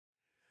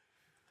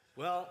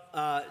Well,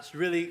 it's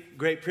really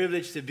great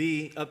privilege to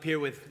be up here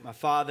with my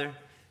father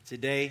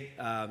today.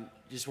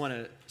 Just want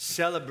to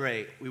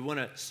celebrate. We want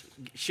to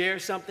share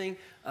something,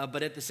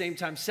 but at the same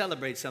time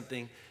celebrate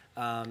something,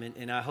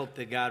 and I hope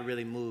that God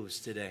really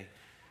moves today.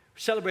 We're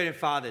celebrating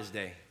Father's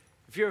Day.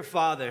 If you're a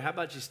father, how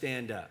about you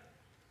stand up?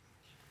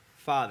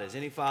 Fathers,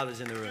 any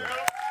fathers in the room?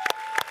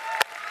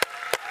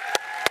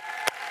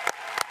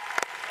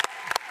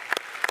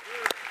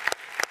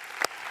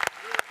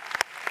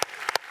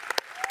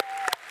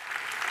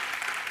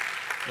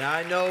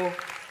 Now,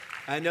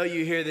 I know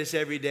you hear this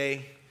every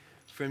day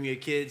from your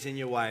kids and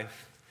your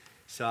wife,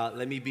 so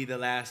let me be the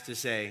last to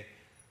say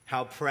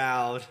how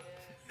proud,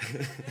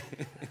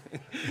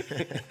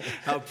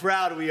 how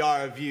proud we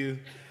are of you,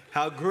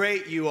 how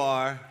great you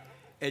are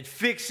at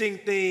fixing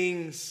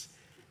things,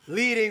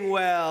 leading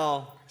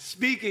well,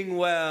 speaking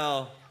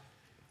well,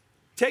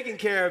 taking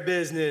care of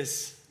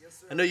business.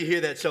 Yes, I know you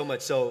hear that so much,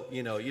 so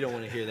you don't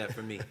want to hear that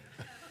from me.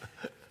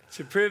 It's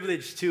a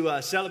privilege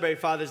to celebrate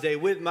Father's Day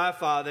with my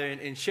father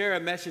and share a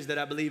message that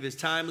I believe is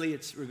timely.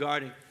 It's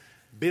regarding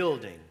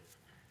building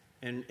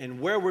and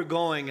where we're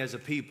going as a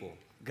people,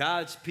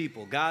 God's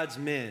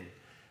men.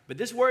 But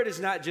this word is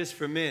not just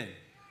for men.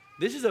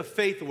 This is a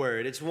faith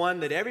word. It's one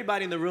that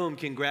everybody in the room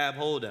can grab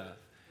hold of.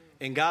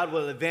 And God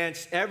will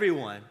advance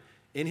everyone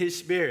in his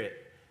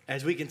spirit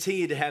as we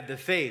continue to have the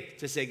faith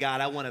to say,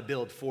 God, I want to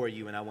build for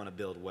you and I want to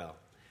build well.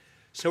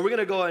 So we're going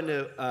to go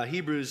into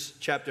Hebrews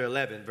chapter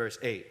 11, verse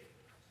 8.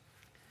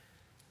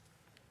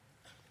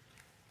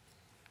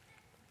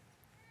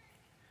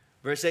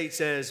 Verse 8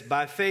 says,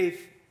 by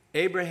faith,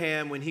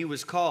 Abraham, when he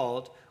was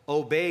called,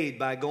 obeyed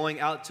by going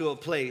out to a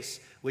place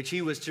which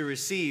he was to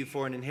receive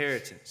for an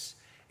inheritance.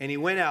 And he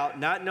went out,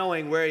 not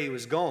knowing where he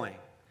was going.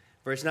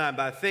 Verse 9,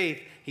 by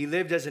faith, he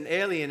lived as an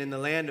alien in the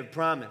land of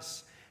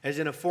promise, as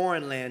in a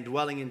foreign land,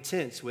 dwelling in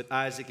tents with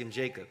Isaac and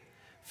Jacob,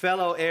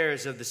 fellow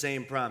heirs of the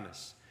same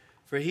promise.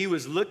 For he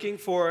was looking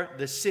for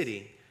the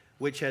city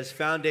which has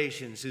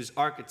foundations, whose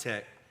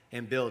architect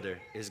and builder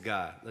is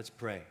God. Let's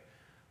pray.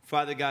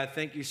 Father God,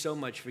 thank you so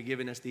much for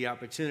giving us the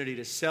opportunity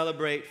to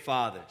celebrate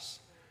fathers.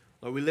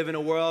 Lord, we live in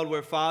a world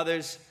where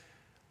fathers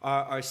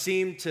are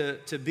seem to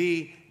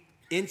be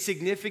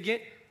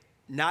insignificant,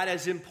 not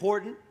as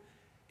important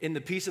in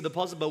the piece of the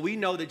puzzle, but we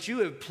know that you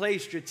have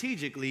placed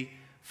strategically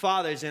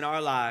fathers in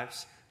our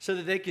lives so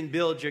that they can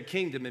build your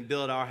kingdom and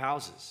build our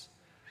houses.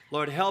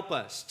 Lord, help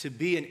us to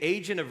be an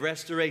agent of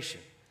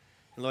restoration.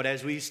 And Lord,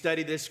 as we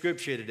study this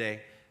scripture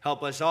today,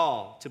 help us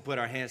all to put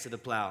our hands to the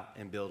plow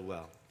and build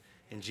well.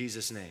 In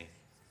Jesus' name,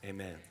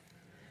 amen.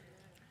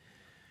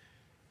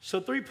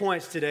 So 3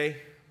 points today.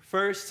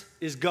 First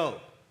is go,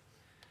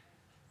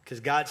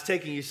 because God's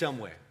taking you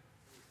somewhere.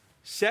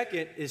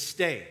 Second is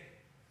stay.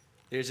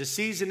 There's a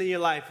season in your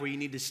life where you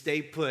need to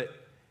stay put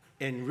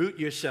and root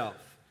yourself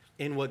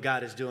in what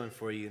God is doing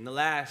for you. And the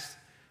last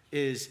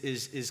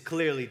is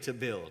clearly to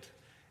build.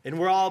 And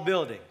we're all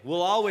building.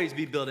 We'll always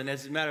be building.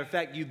 As a matter of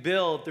fact, you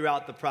build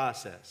throughout the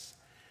process.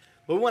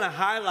 But we want to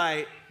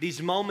highlight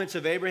these moments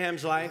of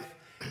Abraham's life.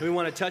 We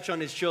want to touch on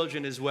his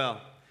children as well.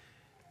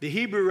 The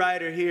Hebrew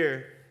writer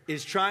here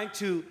is trying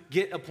to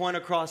get a point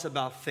across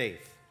about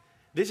faith.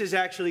 This is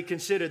actually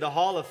considered the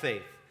hall of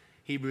faith,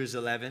 Hebrews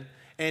 11.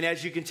 And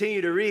as you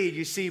continue to read,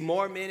 you see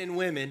more men and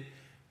women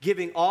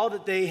giving all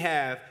that they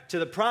have to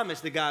the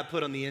promise that God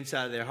put on the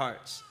inside of their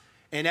hearts.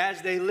 And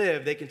as they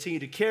live, they continue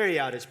to carry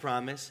out his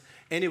promise,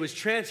 and it was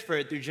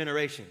transferred through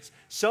generations.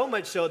 So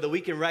much so that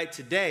we can write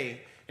today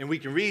and we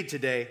can read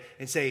today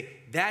and say,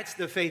 that's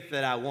the faith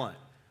that I want.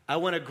 I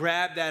want to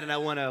grab that and I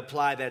want to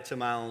apply that to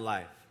my own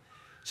life.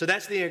 So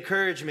that's the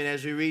encouragement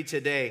as we read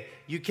today.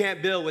 You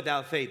can't build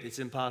without faith. It's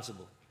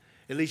impossible.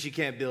 At least you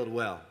can't build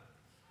well.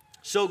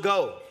 So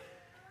go.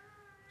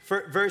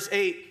 Verse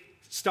 8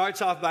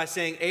 starts off by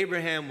saying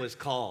Abraham was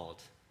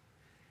called.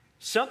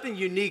 Something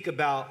unique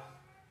about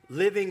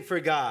living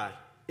for God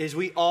is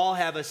we all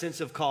have a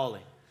sense of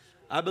calling.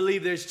 I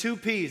believe there's two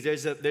P's.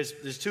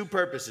 There's two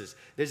purposes.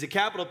 There's a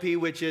capital P,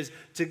 which is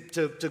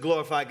to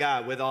glorify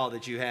God with all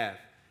that you have.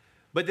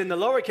 But then the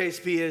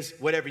lowercase p is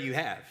whatever you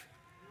have.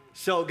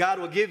 So God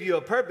will give you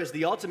a purpose.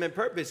 The ultimate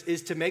purpose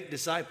is to make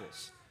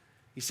disciples.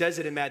 He says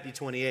it in Matthew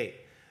 28.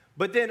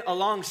 But then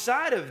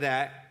alongside of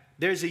that,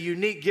 there's a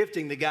unique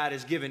gifting that God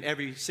has given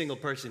every single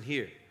person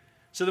here.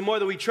 So the more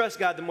that we trust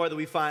God, the more that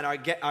we find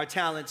our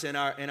talents and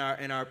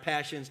our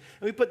passions,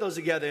 and we put those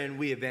together and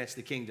we advance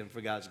the kingdom for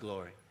God's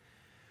glory.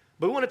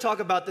 But we want to talk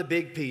about the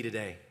big P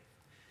today.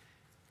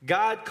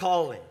 God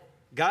calling.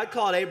 God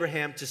called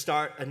Abraham to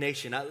start a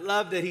nation. I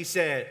love that he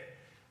said,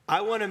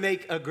 I want to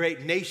make a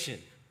great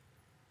nation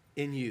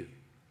in you.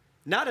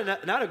 Not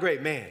a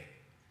great man.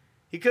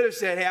 He could have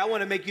said, hey, I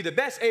want to make you the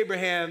best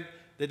Abraham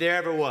that there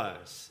ever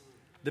was.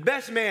 The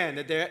best man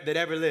that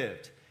ever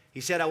lived. He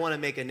said, I want to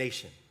make a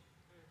nation.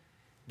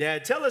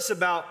 Dad, tell us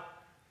about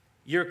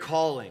your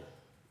calling.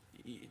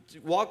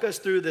 Walk us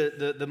through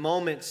the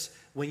moments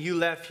when you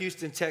left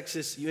Houston,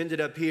 Texas. You ended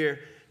up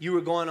here. You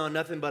were going on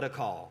nothing but a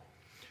call.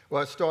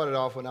 Well, it started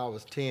off when I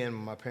was 10.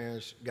 My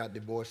parents got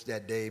divorced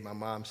that day. My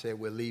mom said,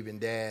 we're leaving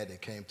Dad. They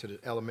came to the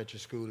elementary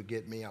school to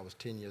get me. I was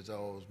 10 years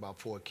old. It was about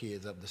 4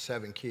 kids. Up to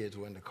 7 kids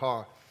were in the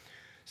car.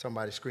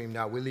 Somebody screamed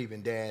out, we're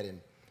leaving Dad. And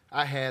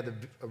I had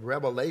a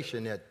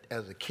revelation that,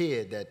 as a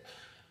kid, that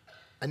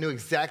I knew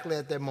exactly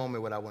at that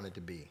moment what I wanted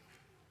to be.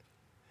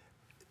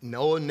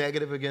 No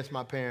negative against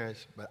my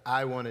parents, but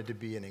I wanted to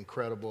be an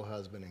incredible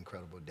husband,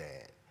 incredible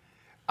dad.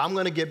 I'm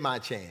going to get my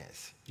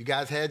chance. You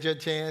guys had your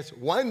chance.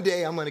 One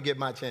day I'm going to get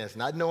my chance,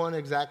 not knowing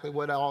exactly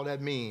what all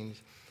that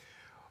means.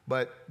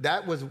 But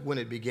that was when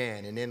it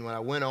began. And then when I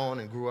went on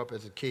and grew up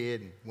as a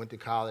kid and went to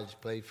college,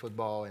 played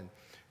football, and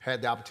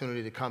had the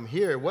opportunity to come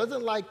here, it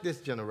wasn't like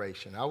this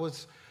generation. I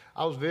was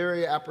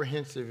very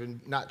apprehensive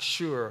and not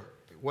sure.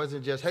 It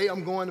wasn't just, hey,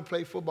 I'm going to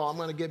play football, I'm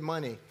going to get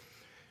money.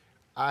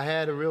 I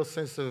had a real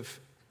sense of,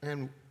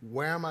 and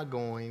where am I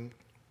going?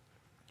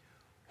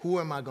 Who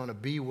am I going to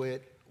be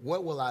with?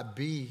 What will I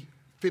be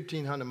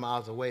 1,500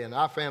 miles away? And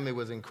our family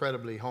was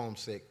incredibly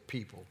homesick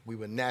people. We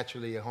were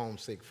naturally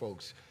homesick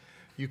folks.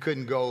 You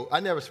couldn't go. I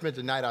never spent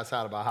the night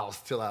outside of our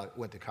house till I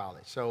went to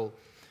college. So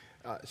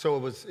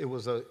it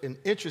was an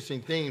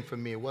interesting thing for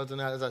me. It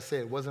wasn't, as I said,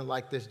 it wasn't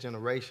like this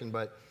generation,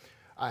 but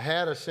I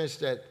had a sense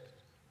that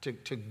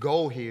to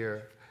go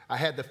here, I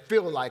had to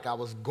feel like I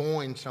was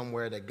going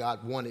somewhere that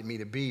God wanted me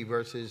to be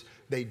versus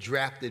they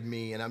drafted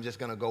me and I'm just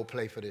going to go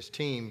play for this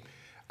team.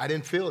 I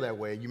didn't feel that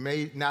way. You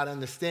may not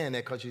understand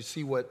that because you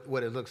see what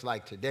it looks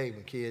like today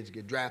when kids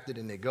get drafted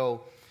and they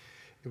go.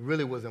 It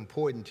really was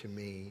important to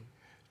me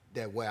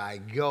that where I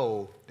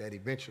go, that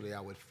eventually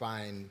I would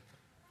find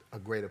a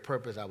greater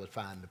purpose. I would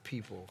find the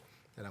people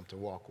that I'm to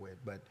walk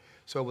with. But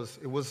so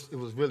it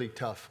was really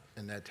tough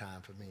in that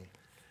time for me.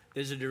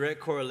 There's a direct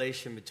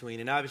correlation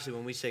between, and obviously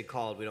when we say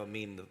called, we don't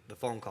mean the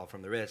phone call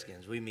from the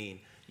Redskins. We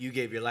mean you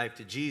gave your life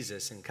to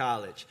Jesus in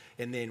college,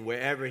 and then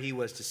wherever he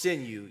was to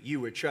send you, you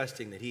were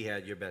trusting that he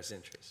had your best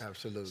interests.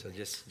 Absolutely. So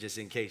just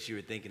in case you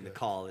were thinking the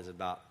call is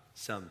about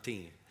some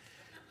team.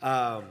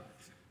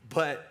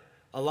 But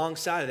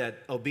alongside of that,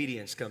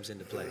 obedience comes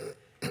into play.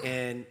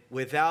 And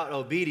without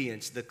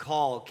obedience, the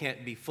call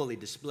can't be fully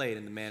displayed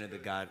in the manner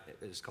that God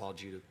has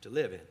called you to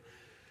live in.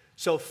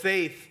 So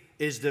faith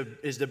is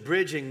the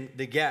bridging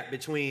the gap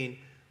between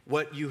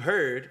what you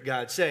heard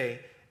God say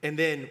and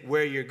then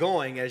where you're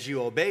going as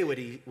you obey what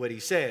he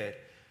said.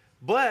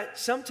 But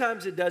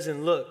sometimes it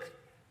doesn't look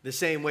the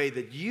same way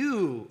that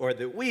you or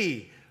that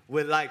we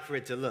would like for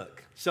it to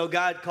look. So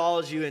God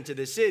calls you into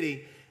the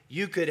city.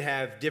 You could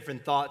have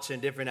different thoughts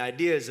and different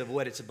ideas of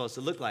what it's supposed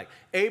to look like.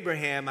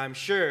 Abraham, I'm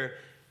sure,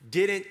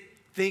 didn't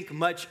think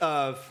much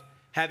of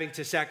having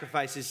to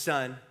sacrifice his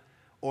son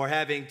or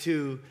having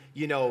to,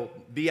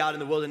 be out in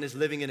the wilderness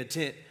living in a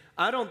tent.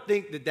 I don't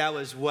think that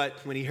was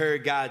what, when he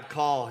heard God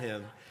call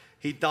him,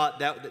 he thought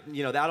that,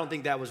 I don't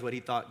think that was what he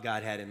thought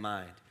God had in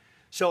mind.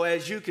 So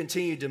as you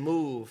continue to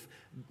move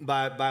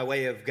by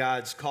way of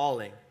God's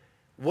calling,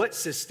 what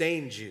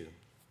sustained you?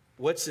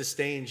 What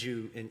sustained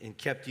you and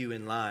kept you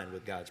in line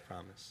with God's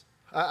promise?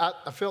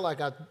 I feel like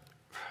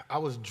I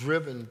was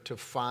driven to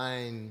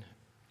find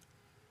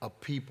a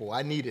people.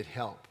 I needed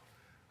help.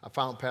 I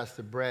found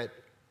Pastor Brett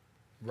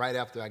right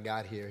after I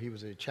got here. He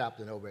was a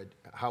chaplain over at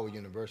Howard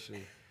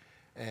University.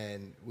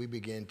 And we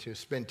began to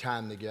spend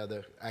time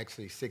together,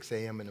 actually 6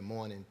 a.m. in the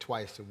morning,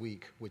 twice a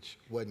week, which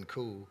wasn't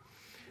cool.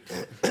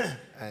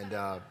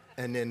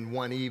 And then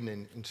one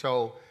evening. And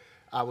so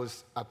I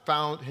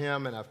found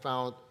him and I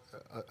found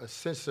a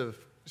sense of,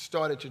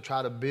 started to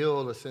try to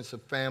build a sense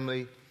of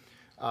family.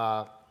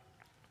 I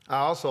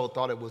also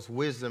thought it was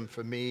wisdom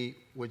for me,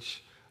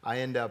 which I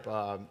ended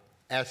up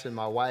asking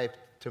my wife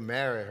to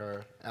marry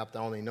her after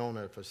only knowing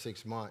her for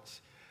 6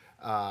 months.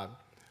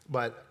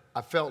 But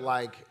I felt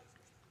like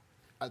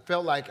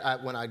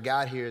when I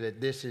got here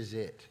that this is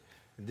it.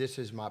 This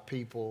is my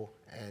people.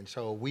 And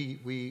so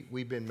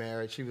we've been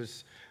married. She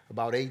was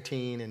about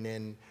 18, and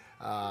then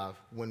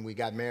when we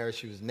got married,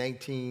 she was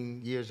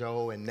 19 years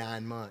old and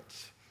 9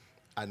 months.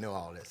 I know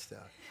all that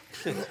stuff.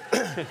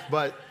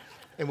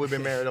 And we've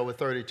been married over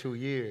 32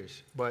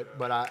 years. But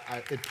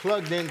it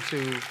plugged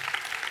into,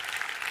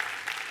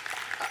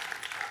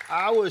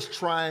 I was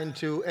trying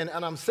to, and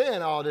I'm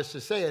saying all this to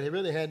say it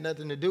really had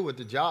nothing to do with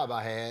the job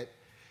I had.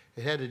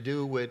 It had to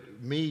do with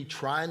me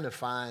trying to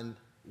find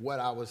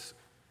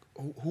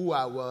who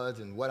I was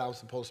and what I was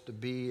supposed to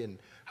be and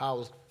how I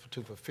was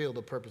to fulfill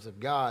the purpose of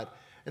God.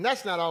 And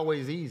that's not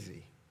always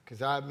easy,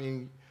 because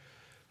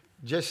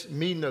just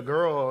meeting a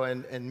girl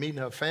and meeting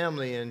her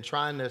family and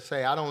trying to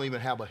say, I don't even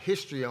have a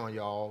history on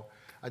y'all.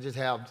 I just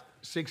have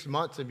 6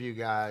 months of you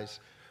guys.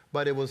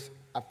 But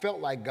I felt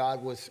like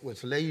God was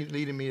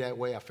leading me that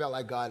way. I felt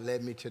like God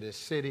led me to this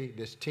city,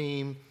 this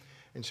team.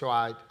 And so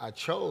I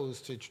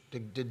chose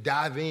to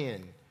dive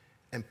in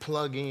and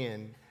plug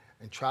in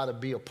and try to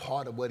be a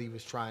part of what he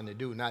was trying to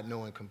do, not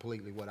knowing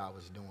completely what I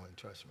was doing,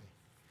 trust me.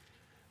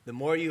 The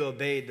more you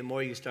obeyed, the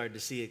more you started to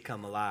see it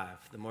come alive,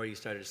 the more you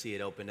started to see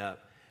it open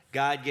up.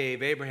 God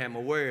gave Abraham a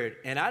word,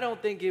 and I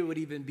don't think it would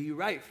even be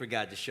right for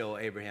God to show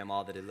Abraham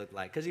all that it looked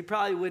like, because he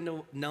probably wouldn't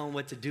have known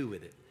what to do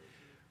with it.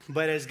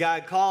 But as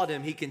God called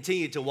him, he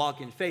continued to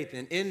walk in faith.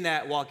 And in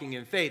that walking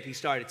in faith, he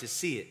started to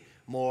see it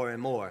more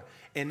and more.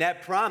 And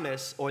that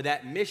promise or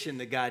that mission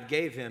that God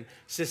gave him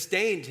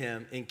sustained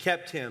him and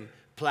kept him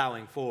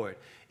plowing forward.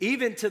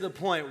 Even to the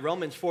point,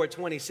 Romans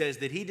 4:20 says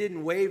that he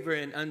didn't waver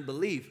in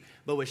unbelief,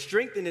 but was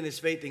strengthened in his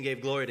faith and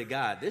gave glory to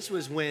God. This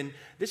was when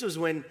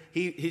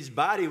his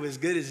body was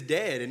good as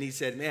dead. And he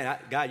said, man,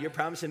 God, you're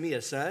promising me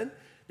a son?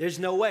 There's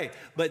no way.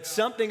 But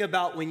something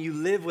about when you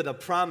live with a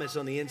promise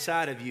on the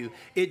inside of you,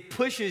 it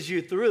pushes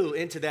you through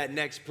into that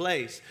next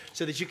place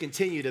so that you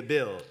continue to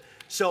build.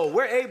 So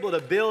we're able to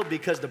build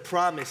because the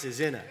promise is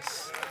in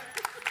us.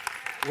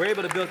 We're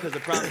able to build because the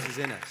promise is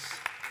in us.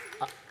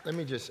 Let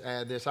me just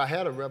add this. I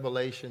had a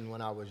revelation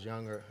when I was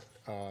younger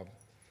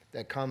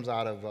that comes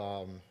out of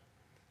a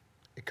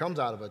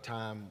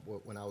time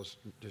when I was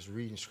just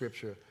reading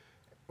scripture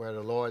where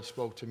the Lord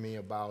spoke to me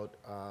about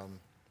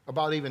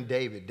even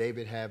David.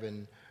 David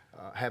having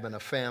a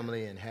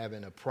family and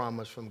having a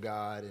promise from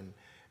God,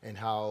 and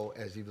how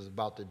as he was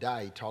about to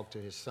die, he talked to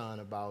his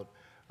son about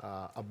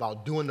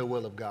doing the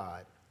will of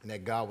God, and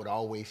that God would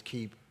always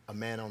keep a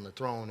man on the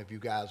throne if you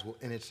guys will.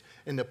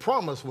 And the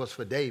promise was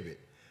for David.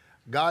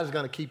 God's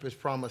going to keep his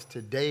promise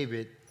to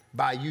David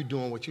by you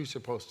doing what you're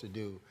supposed to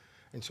do.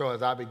 And so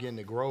as I begin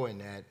to grow in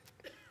that,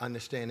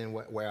 understanding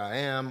where I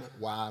am,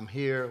 why I'm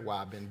here,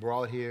 why I've been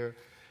brought here,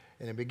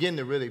 and I begin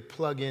to really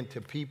plug into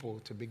people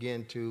to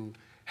begin to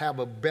have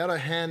a better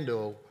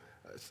handle,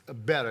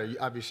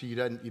 obviously you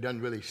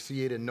doesn't really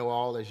see it and know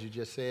all as you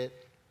just said,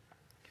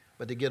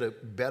 but to get a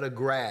better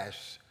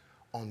grasp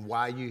on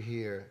why you're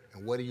here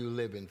and what are you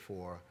living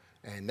for.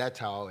 And that's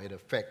how it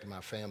affected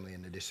my family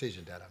and the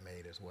decision that I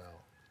made as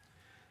well.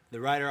 The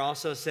writer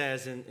also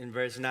says in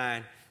verse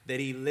 9 that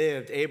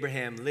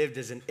Abraham lived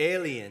as an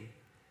alien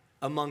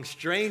among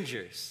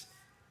strangers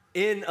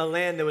in a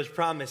land that was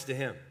promised to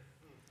him.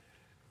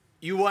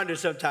 You wonder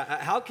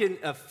sometimes, how can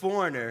a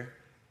foreigner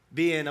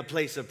be in a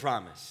place of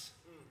promise?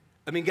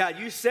 I mean, God,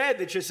 you said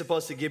that you're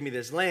supposed to give me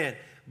this land,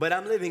 but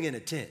I'm living in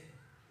a tent.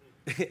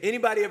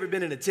 Anybody ever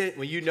been in a tent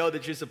when you know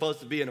that you're supposed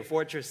to be in a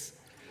fortress,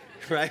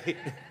 right?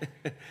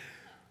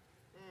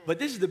 But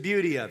this is the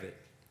beauty of it.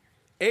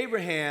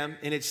 Abraham,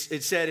 and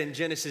it's said in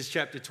Genesis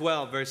chapter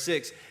 12, verse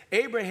 6,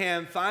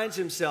 Abraham finds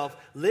himself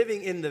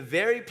living in the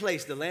very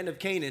place, the land of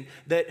Canaan,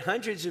 that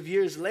hundreds of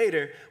years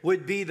later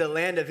would be the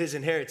land of his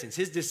inheritance.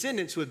 His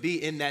descendants would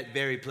be in that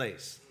very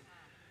place.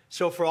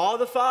 So for all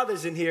the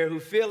fathers in here who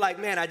feel like,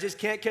 man, I just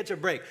can't catch a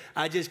break.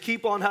 I just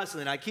keep on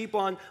hustling. I keep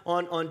on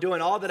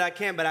doing all that I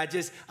can, but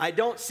I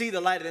don't see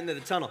the light at the end of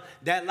the tunnel.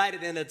 That light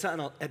at the end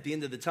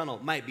of the tunnel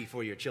might be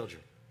for your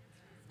children.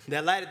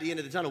 That light at the end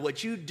of the tunnel,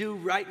 what you do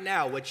right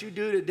now, what you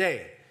do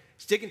today,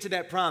 sticking to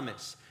that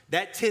promise,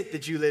 that tent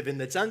that you live in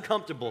that's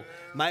uncomfortable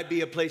might be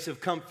a place of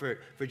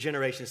comfort for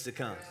generations to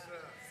come.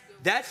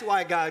 That's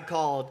why God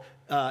called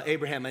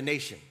Abraham a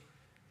nation,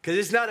 because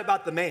it's not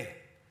about the man.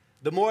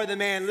 The more the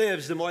man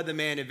lives, the more the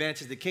man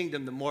advances the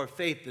kingdom, the more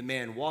faith the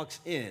man walks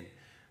in,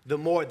 the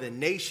more the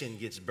nation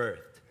gets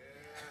birthed.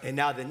 And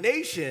now the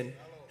nation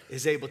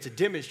is able to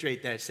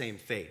demonstrate that same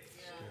faith.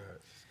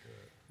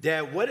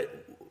 Dad,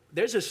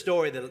 there's a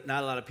story that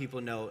not a lot of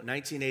people know.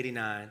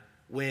 1989,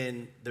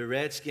 when the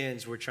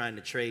Redskins were trying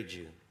to trade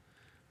you.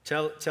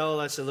 Tell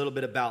us a little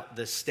bit about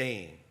the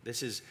staying.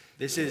 This is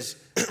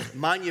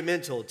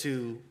monumental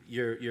to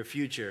your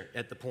future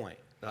at the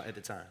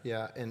time.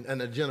 Yeah,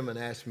 and a gentleman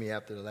asked me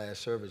after the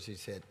last service. He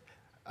said,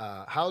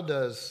 "How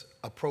does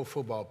a pro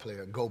football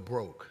player go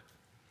broke?"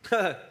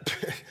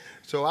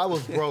 So I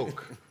was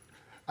broke.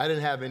 I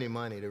didn't have any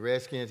money. The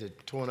Redskins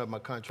had torn up my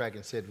contract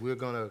and said, "We're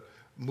going to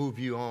move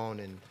you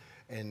on,"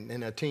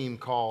 and a team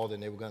called,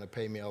 and they were going to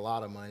pay me a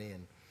lot of money.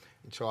 And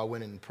so I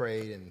went and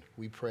prayed, and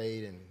we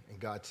prayed, and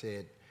God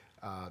said,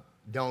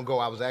 don't go.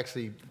 I was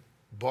actually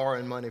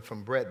borrowing money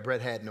from Brett.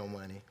 Brett had no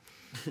money.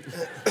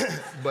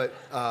 But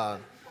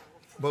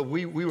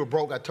we were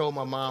broke. I told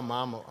my mom,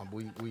 I'm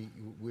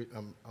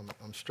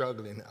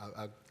struggling.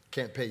 I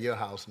can't pay your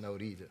house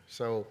note either.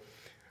 So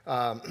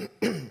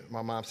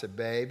my mom said,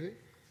 baby,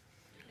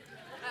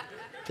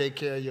 take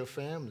care of your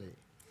family.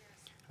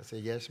 I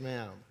said, yes,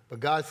 ma'am. But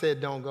God said,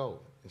 don't go.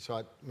 And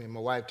so my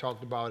wife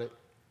talked about it,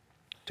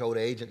 told the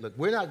agent, look,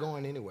 we're not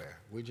going anywhere.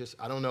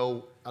 I don't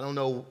know.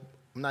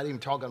 I'm not even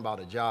talking about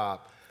a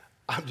job.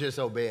 I'm just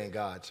obeying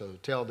God. So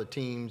tell the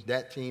teams,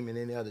 that team and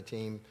any other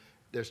team,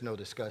 there's no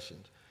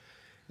discussions.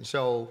 And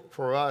so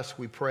for us,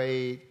 we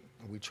prayed,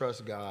 we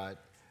trust God,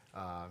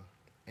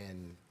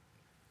 and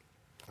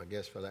I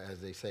guess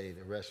as they say,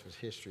 the rest was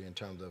history in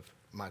terms of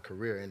my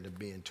career ended up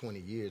being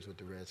 20 years with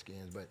the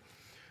Redskins.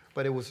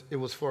 But it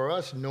was for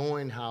us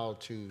knowing how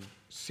to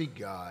seek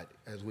God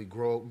as we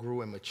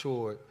grew and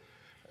matured,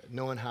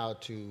 knowing how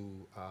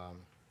to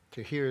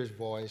hear His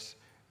voice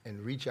and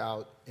reach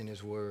out in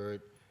His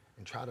Word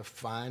and try to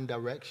find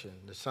direction.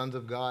 The sons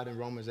of God in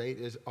Romans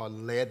 8 are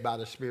led by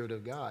the Spirit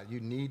of God. You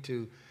need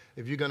to,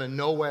 if you're going to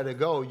know where to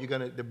go,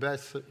 the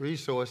best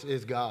resource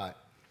is God.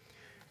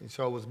 And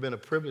so it's been a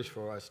privilege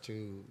for us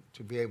to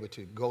be able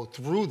to go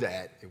through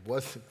that. It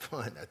wasn't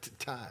fun at the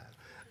time.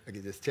 I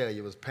can just tell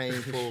you, it was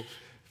painful,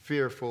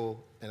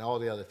 fearful, and all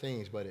the other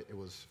things, but it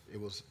was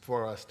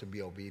for us to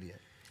be obedient.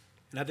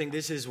 And I think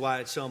this is why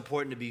it's so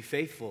important to be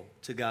faithful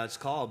to God's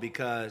call,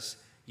 because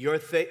your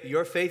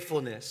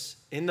faithfulness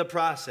in the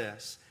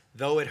process,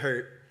 though it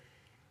hurt,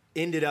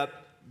 ended up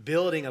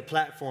building a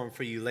platform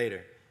for you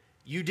later.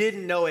 You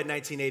didn't know at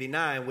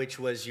 1989, which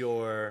was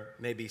your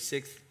maybe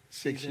sixth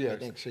year, I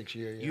think 6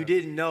 years. Yeah. You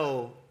didn't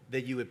know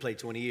that you would play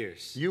 20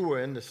 years. You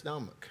were in the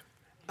stomach.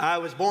 I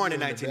was born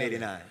in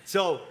 1989.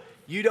 So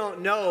you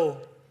don't know,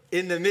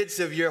 in the midst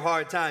of your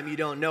hard time, you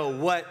don't know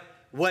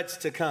what's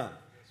to come.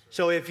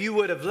 So if you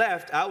would have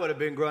left, I would have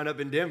been growing up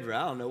in Denver.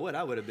 I don't know what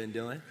I would have been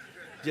doing.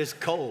 Just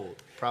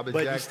cold. Probably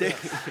but jacked you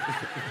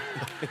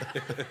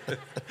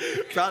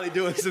probably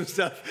doing some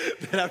stuff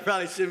that I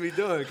probably shouldn't be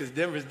doing, because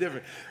Denver's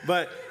different.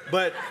 But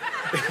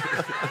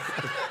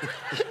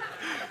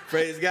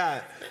praise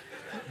God.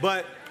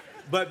 But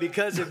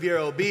because of your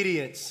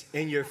obedience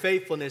and your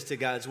faithfulness to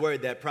God's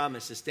word, that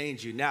promise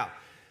sustains you. Now,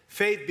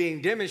 faith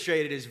being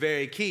demonstrated is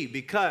very key,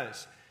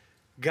 because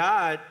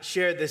God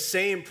shared the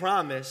same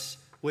promise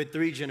with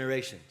 3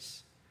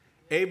 generations: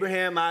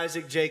 Abraham,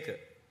 Isaac, Jacob.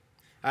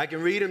 I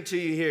can read them to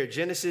you here.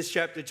 Genesis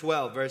chapter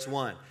 12, verse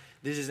 1.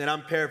 And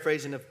I'm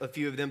paraphrasing a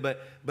few of them,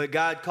 but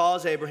God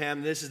calls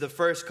Abraham. This is the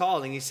first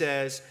calling. He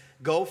says,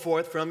 go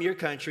forth from your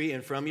country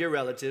and from your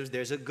relatives.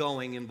 There's a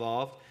going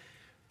involved.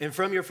 And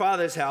from your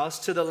father's house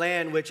to the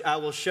land which I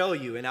will show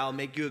you, and I'll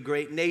make you a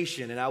great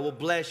nation, and I will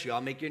bless you.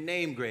 I'll make your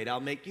name great. I'll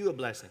make you a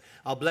blessing.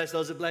 I'll bless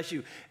those that bless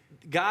you.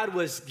 God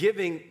was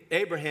giving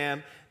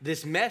Abraham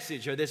this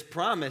message, or this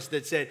promise,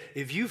 that said,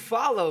 if you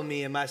follow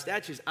me and my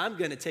statutes, I'm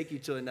going to take you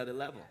to another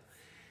level.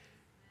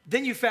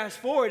 Then you fast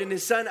forward, and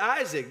his son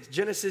Isaac,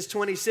 Genesis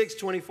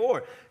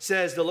 26:24,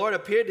 says, the Lord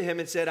appeared to him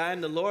and said, I am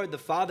the Lord, the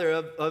father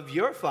of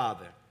your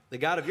father, the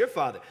God of your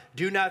father.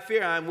 Do not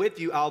fear, I am with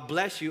you. I'll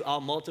bless you.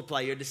 I'll multiply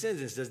your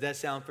descendants. Does that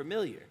sound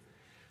familiar?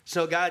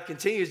 So God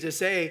continues to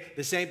say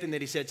the same thing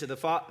that he said to the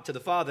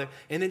father.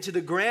 And then to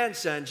the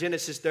grandson,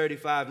 Genesis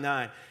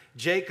 35:9,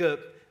 Jacob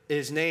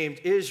is named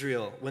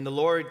Israel. When the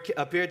Lord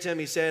appeared to him,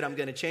 he said, I'm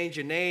going to change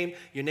your name.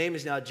 Your name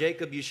is now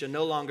Jacob. You shall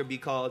no longer be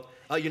called,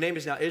 your name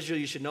is now Israel.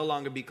 You should no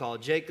longer be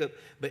called Jacob,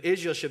 but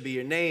Israel should be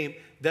your name.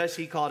 Thus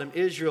he called him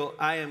Israel.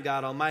 I am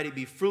God Almighty.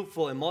 Be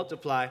fruitful and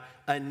multiply.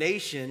 A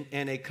nation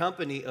and a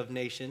company of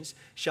nations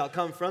shall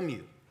come from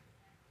you.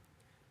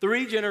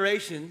 3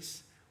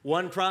 generations,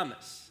 1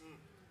 promise.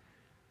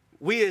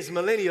 We as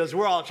millennials,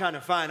 we're all trying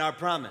to find our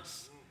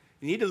promise.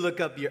 You need to look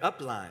up your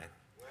upline.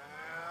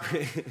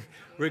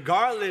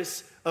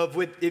 Regardless of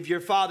if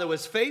your father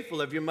was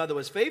faithful, if your mother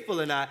was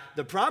faithful or not,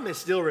 the promise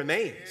still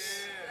remains.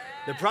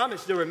 The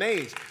promise still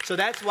remains. So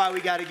that's why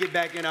we got to get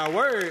back in our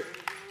word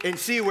and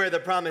see where the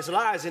promise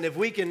lies. And if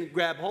we can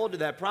grab hold of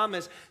that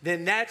promise,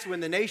 then that's when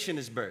the nation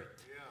is birthed.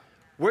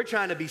 We're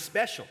trying to be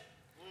special.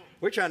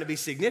 We're trying to be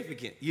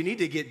significant. You need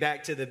to get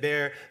back to the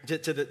bare to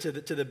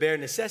the bare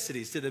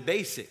necessities, to the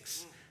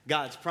basics.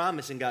 God's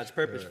promise and God's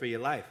purpose for your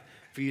life,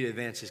 for you to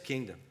advance his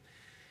kingdom.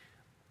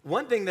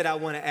 One thing that I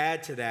want to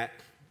add to that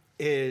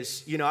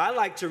is, I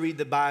like to read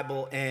the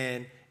Bible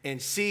and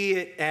see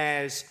it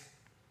as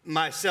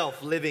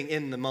myself living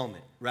in the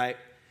moment, right?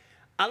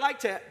 I like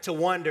to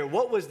wonder,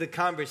 what was the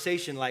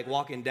conversation like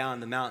walking down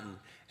the mountain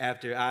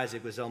after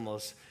Isaac was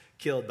almost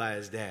killed by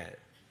his dad?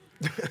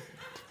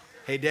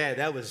 Hey, Dad,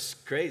 that was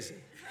crazy,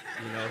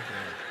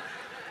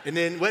 And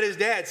then what does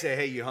Dad say?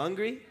 Hey, you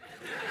hungry?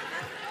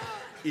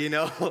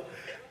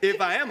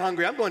 If I am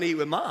hungry, I'm going to eat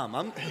with Mom.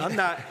 I'm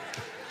not...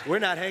 We're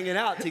not hanging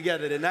out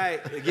together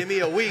tonight. Give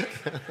me a week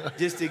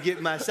just to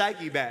get my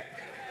psyche back.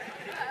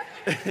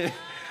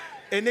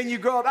 And then you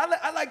grow up.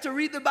 I like to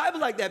read the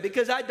Bible like that,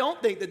 because I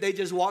don't think that they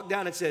just walked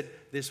down and said,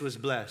 this was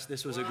blessed.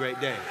 This was a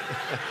great day.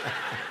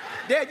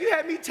 Dad, you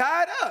had me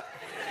tied up.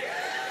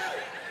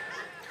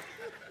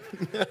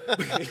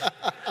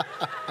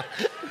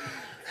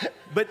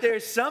 But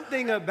there's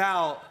something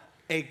about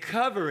a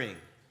covering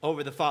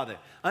over the father.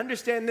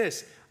 Understand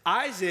this.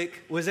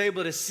 Isaac was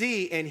able to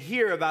see and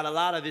hear about a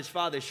lot of his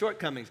father's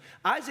shortcomings.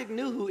 Isaac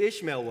knew who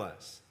Ishmael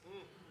was.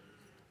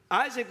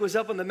 Isaac was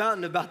up on the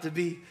mountain about to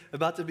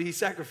be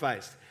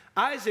sacrificed.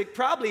 Isaac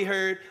probably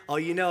heard,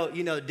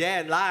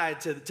 Dad lied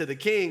to the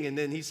king, and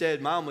then he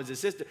said Mom was his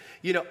sister.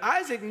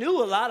 Isaac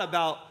knew a lot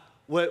about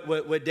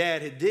what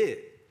Dad had did.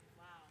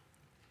 Wow.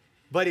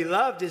 But he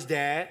loved his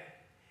dad,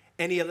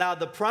 and he allowed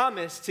the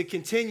promise to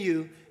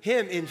continue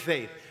him in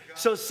faith.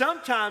 So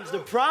sometimes the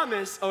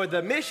promise or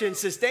the mission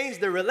sustains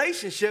the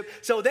relationship,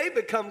 so they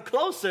become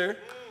closer.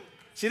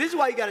 See, this is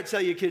why you got to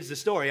tell your kids the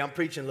story. I'm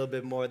preaching a little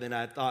bit more than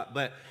I thought,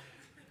 but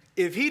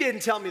if he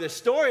didn't tell me the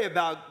story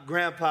about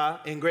grandpa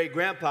and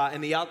great-grandpa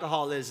and the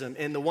alcoholism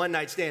and the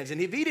one-night stands, and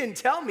if he didn't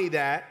tell me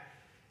that,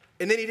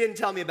 and then he didn't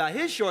tell me about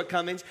his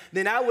shortcomings,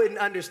 then I wouldn't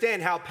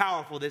understand how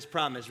powerful this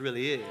promise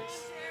really is.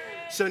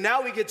 So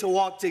now we get to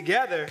walk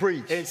together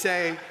and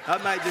say,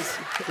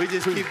 we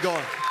just keep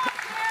going.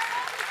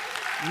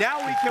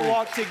 Now we can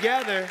walk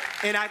together,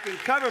 and I can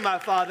cover my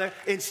father.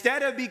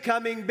 Instead of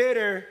becoming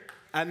bitter,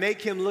 I make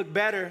him look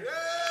better.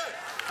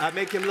 I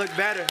make him look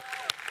better.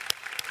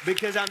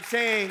 Because I'm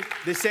saying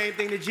the same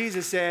thing that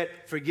Jesus said,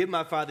 forgive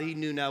my father, he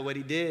knew not what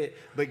he did.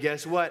 But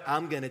guess what?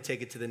 I'm going to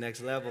take it to the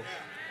next level.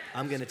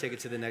 I'm going to take it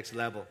to the next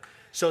level.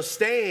 So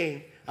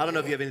staying, I don't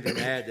know if you have anything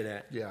to add to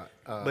that. Yeah.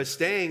 But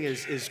staying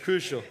is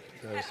crucial.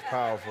 That's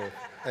powerful.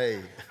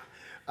 Hey,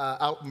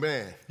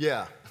 man,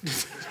 yeah.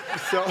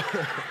 So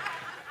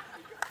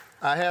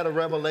I had a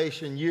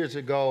revelation years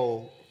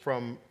ago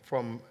from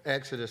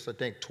Exodus, I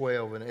think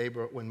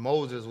 12, when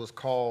Moses was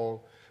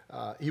called.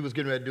 He was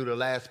getting ready to do the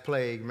last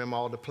plague. Remember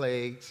all the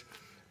plagues?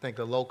 I think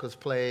the locust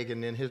plague.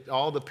 And then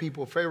all the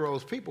people,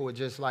 Pharaoh's people, were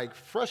just like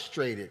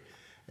frustrated.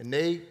 And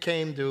they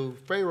came to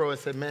Pharaoh and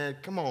said, man,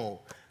 come on,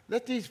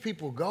 let these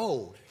people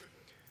go.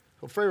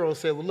 So Pharaoh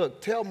said, well,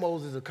 look, tell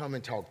Moses to come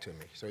and talk to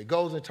me. So he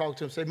goes and talks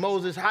to him, say,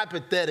 Moses,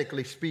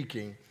 hypothetically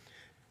speaking,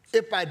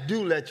 if I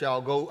do let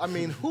y'all go, I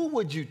mean, who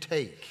would you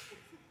take?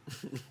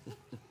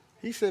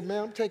 He said,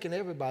 man, I'm taking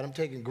everybody. I'm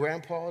taking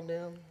grandpa and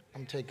them.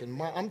 I'm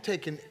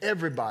taking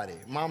everybody,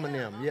 mom and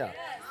them, yeah.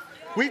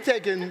 We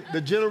taking the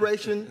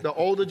generation, the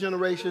older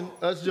generation,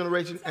 us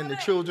generation, and the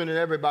children and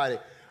everybody.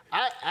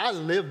 I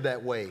lived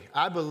that way.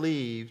 I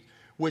believed,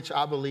 which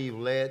I believe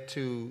led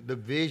to the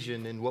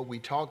vision and what we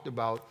talked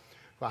about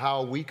for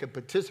how we could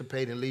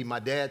participate and lead my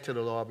dad to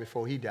the Lord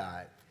before he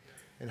died.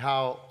 And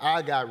how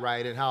I got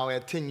right, and how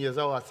at 10 years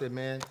old I said,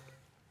 man,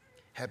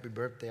 happy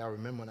birthday. I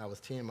remember when I was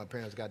 10, my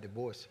parents got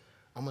divorced.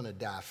 I'm going to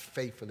die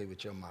faithfully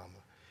with your mama.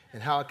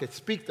 And how I could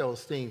speak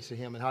those things to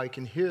him and how he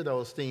can hear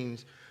those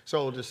things.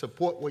 So to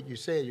support what you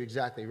said, you're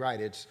exactly right.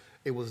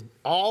 It was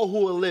all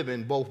who are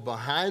living, both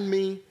behind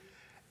me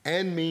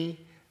and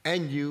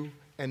you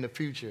and the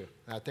future.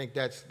 And I think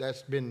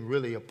that's been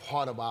really a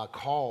part of our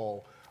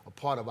call, a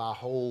part of our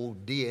whole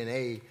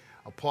DNA,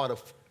 a part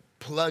of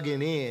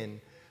plugging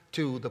in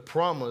to the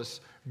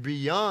promise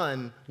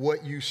beyond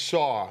what you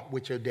saw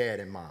with your dad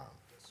and mom.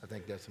 I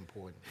think that's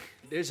important.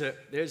 There's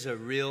a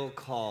real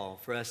call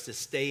for us to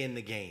stay in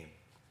the game.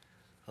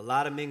 A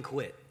lot of men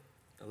quit.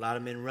 A lot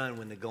of men run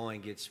when the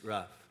going gets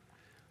rough.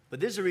 But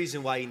there's a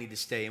reason why you need to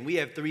stay, and we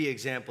have 3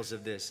 examples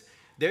of this.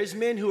 There's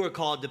men who are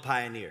called to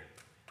pioneer.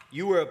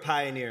 You were a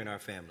pioneer in our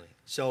family.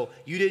 So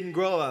you didn't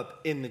grow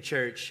up in the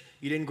church.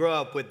 You didn't grow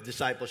up with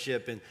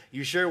discipleship, and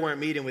you sure weren't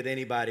meeting with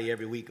anybody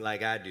every week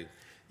like I do.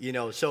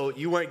 So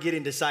you weren't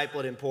getting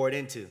discipled and poured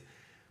into.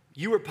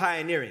 You were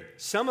pioneering.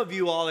 Some of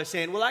you all are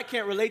saying, well, I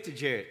can't relate to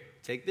Jared.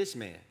 Take this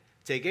man.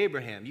 Take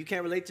Abraham. You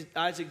can't relate to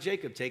Isaac,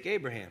 Jacob. Take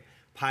Abraham.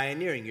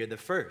 Pioneering, you're the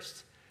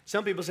first.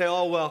 Some people say,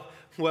 oh,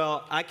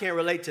 well, I can't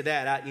relate to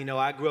that.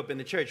 I grew up in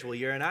the church. Well,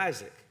 you're an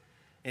Isaac.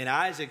 And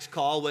Isaac's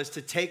call was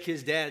to take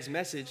his dad's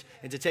message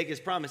and to take his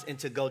promise and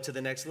to go to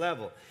the next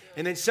level.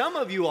 And then some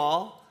of you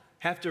all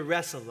have to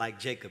wrestle like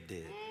Jacob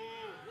did.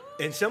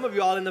 And some of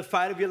you all in the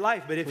fight of your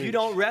life. But if you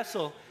don't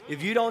wrestle,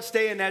 if you don't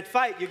stay in that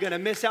fight, you're going to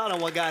miss out on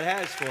what God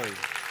has for you.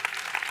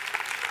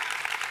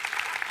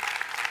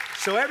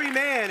 So every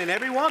man and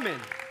every woman,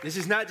 this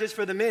is not just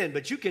for the men,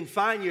 but you can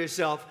find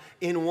yourself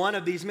in one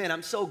of these men.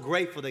 I'm so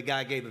grateful that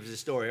God gave us this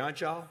story,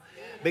 aren't y'all?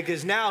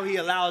 Because now he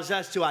allows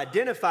us to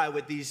identify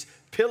with these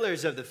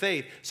pillars of the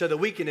faith so that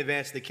we can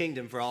advance the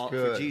kingdom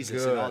for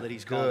Jesus and all that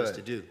he's called us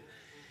to do.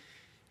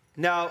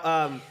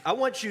 Now, I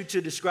want you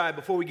to describe,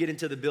 before we get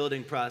into the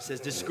building process,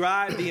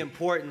 describe the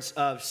importance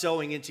of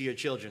sowing into your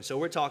children. So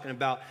we're talking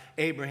about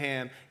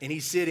Abraham, and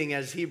he's sitting,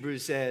 as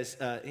Hebrews says,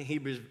 in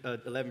Hebrews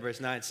 11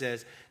 verse 9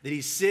 says, that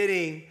he's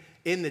sitting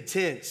in the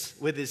tents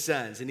with his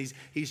sons, and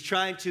he's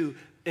trying to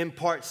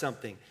impart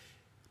something.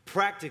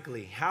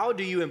 Practically, how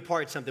do you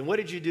impart something? What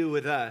did you do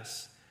with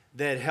us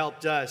that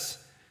helped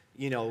us,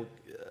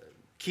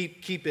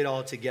 keep it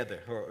all together,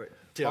 or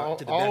to the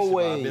best of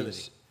our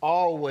ability?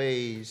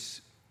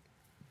 Always,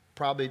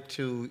 probably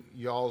to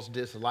y'all's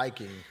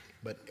disliking,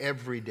 but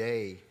every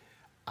day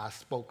I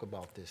spoke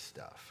about this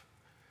stuff.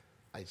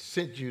 I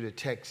sent you to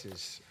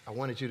Texas. I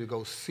wanted you to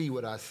go see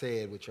what I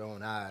said with your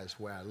own eyes,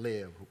 where I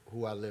live,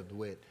 who I lived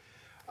with.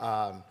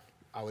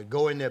 I would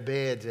go in their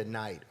beds at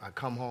night. I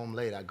come home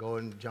late. I go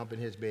and jump in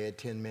his bed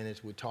 10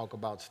 minutes. We'd talk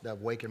about stuff,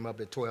 wake him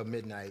up at 12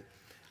 midnight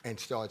and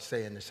start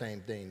saying the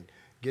same thing.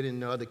 Get in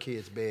the other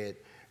kid's bed.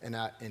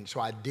 And so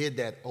I did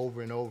that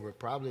over and over,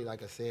 probably,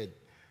 like I said,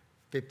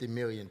 50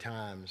 million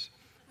times,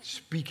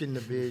 speaking the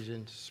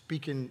vision,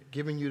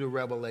 giving you the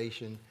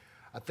revelation.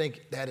 I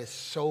think that is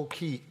so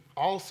key.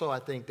 Also, I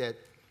think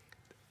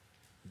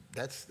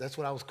that's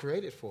what I was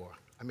created for.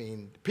 I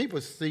mean, people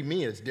see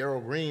me as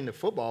Darryl Green, the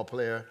football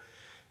player.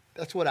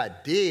 That's what I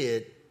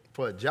did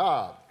for a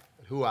job.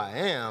 Who I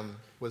am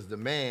was the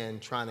man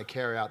trying to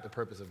carry out the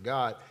purpose of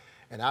God.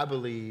 And I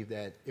believe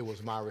that it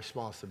was my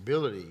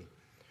responsibility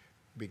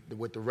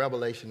with the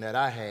revelation that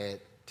I had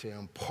to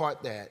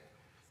impart that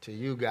to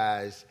you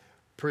guys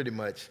pretty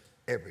much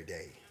every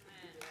day.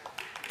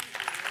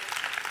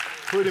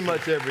 Pretty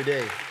much every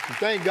day. And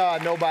thank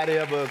God nobody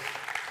ever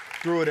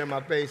threw it in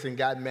my face and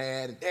got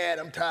mad. And, Dad,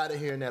 I'm tired of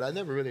hearing that. I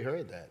never really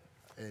heard that.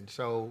 And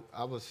so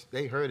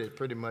they heard it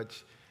pretty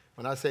much.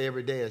 When I say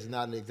every day, it's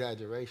not an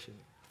exaggeration.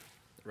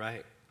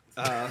 Right.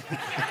 But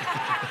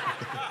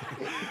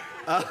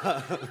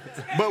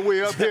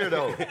we're up here,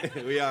 though.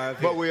 We are up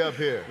here. But we're up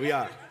here. We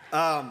are.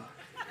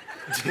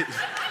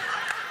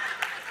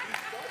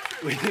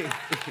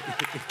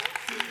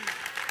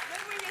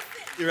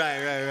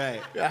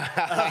 Right.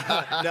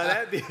 Now,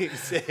 that being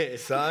said,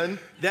 Son.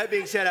 That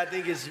being said, I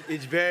think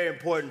it's very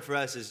important for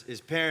us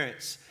as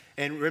parents.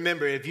 And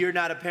remember, if you're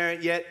not a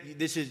parent yet,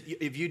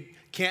 if you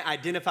can't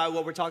identify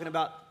what we're talking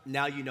about,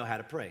 now you know how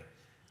to pray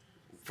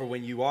for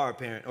when you are a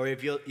parent. Or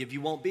if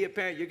you won't be a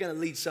parent, you're going to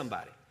lead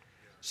somebody.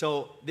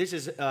 So this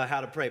is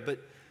how to pray.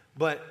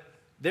 But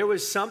there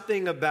was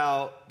something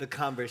about the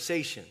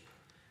conversation.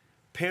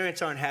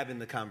 Parents aren't having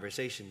the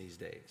conversation these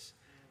days.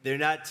 They're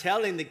not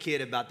telling the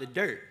kid about the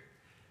dirt.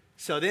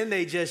 So then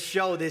they just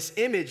show this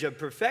image of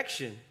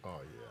perfection.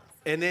 Oh,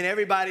 yeah. And then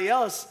everybody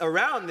else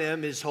around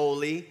them is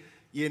holy,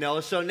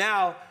 So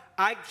now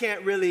I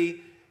can't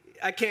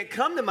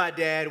come to my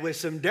dad with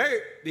some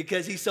dirt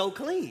because he's so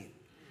clean,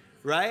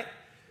 right?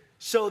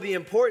 So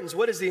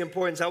what is the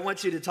importance? I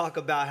want you to talk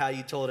about how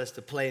you told us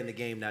to play in the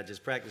game, not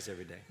just practice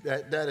every day.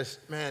 That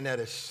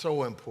is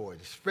so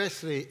important,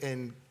 especially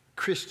in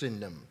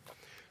Christendom.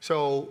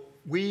 So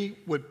we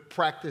would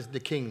practice the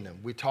kingdom.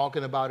 We're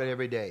talking about it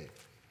every day.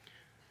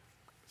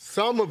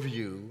 Some of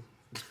you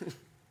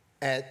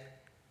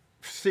at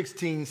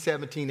 16,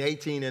 17,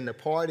 18, and the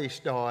party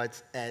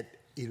starts at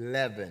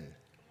 11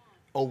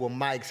 over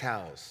Mike's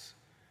house,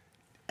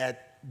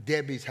 at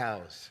Debbie's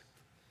house.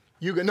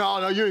 You ain't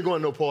going to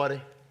no party.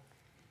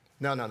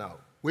 No.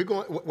 We're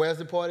going. Where's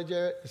the party,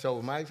 Jared? It's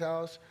over Mike's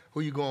house.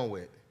 Who you going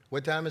with?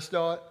 What time it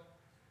start?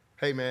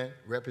 Hey, man,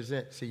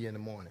 represent. See you in the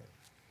morning.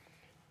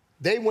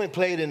 They went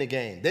played in the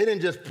game. They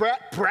didn't just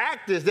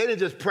practice. They didn't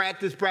just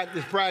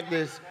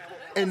practice,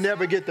 and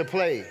never get to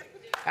play.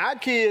 Our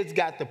kids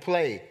got to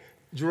play.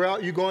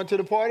 Jarrell, you going to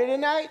the party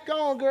tonight? Go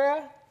on,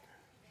 girl.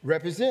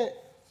 Represent.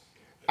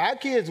 Our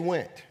kids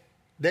went.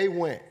 They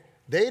went.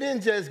 They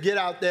didn't just get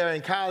out there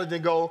in college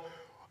and go,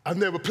 I've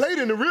never played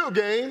in the real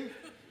game.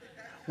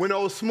 When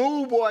old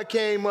smooth boy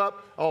came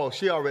up,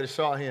 she already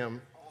saw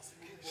him.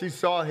 She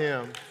saw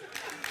him.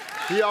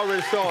 He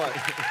already saw it.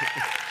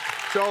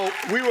 So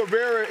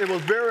it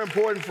was very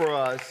important for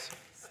us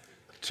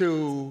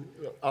to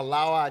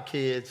allow our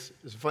kids.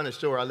 It's a funny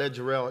story. I let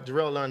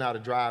Jarrell learn how to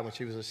drive when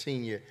she was a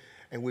senior,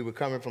 and we were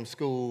coming from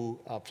school,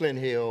 Flint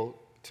Hill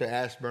to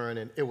Ashburn,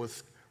 and it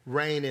was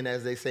raining,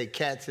 as they say,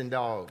 cats and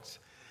dogs.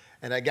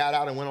 And I got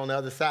out and went on the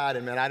other side,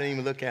 and man, I didn't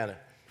even look at her.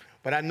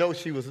 But I know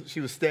she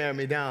was staring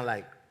me down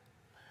like,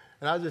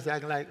 and I was just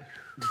acting like,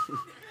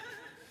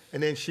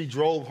 and then she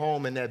drove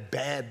home in that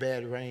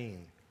bad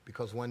rain,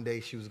 because one day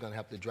she was going to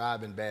have to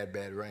drive in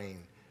bad rain.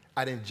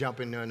 I didn't jump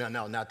in there.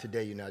 No, not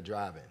today, you're not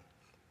driving.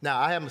 Now,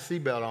 I had my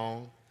seatbelt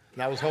on,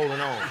 and I was holding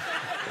on.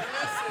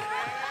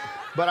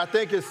 But I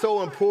think it's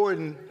so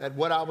important that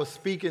what I was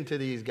speaking to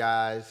these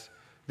guys,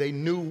 they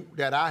knew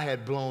that I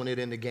had blown it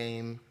in the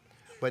game,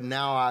 but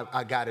now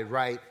I got it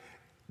right.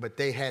 But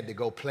they had to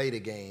go play the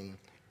game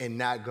and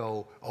not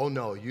go, oh,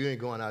 no, you ain't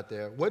going out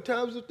there. What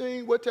time's the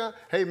thing? What time?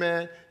 Hey,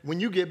 man, when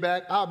you get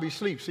back, I'll be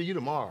asleep. See you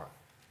tomorrow.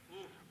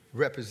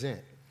 Represent.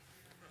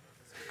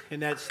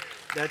 And that's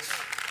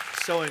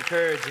so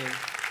encouraging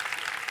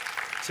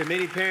to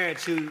many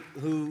parents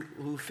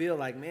who feel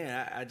like,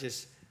 man, I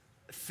just,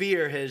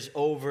 fear has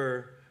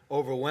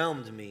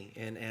overwhelmed me,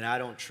 and I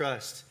don't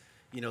trust,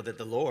 that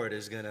the Lord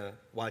is going to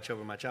watch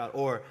over my child,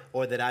 or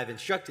that I've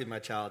instructed my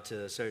child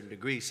to a certain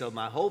degree. So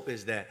my hope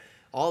is that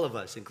all of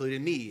us,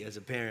 including me as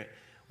a parent,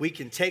 we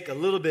can take a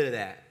little bit of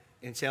that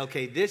and say,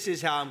 okay, this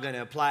is how I'm going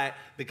to apply it,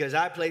 because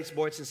I played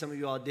sports and some of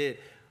you all did.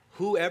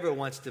 Whoever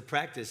wants to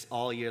practice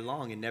all year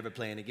long and never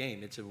play in a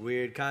game? It's a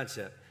weird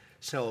concept.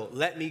 So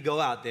let me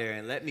go out there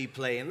and let me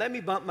play and let me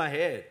bump my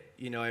head,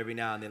 every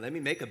now and then. Let me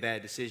make a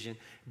bad decision,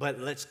 but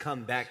let's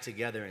come back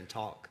together and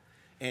talk.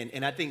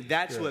 And I think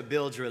that's what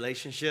builds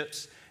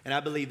relationships, and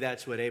I believe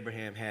that's what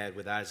Abraham had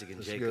with Isaac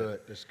and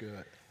Jacob. That's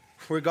good.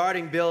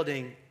 Regarding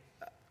building,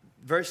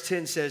 verse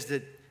 10 says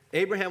that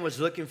Abraham was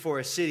looking for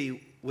a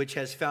city which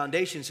has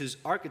foundations, whose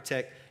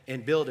architect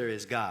and builder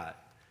is God.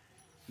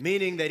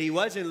 Meaning that he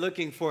wasn't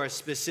looking for a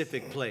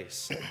specific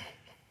place.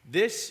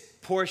 This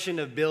portion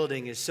of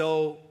building is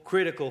so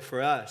critical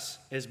for us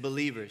as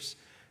believers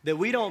that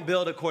we don't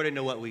build according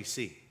to what we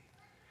see.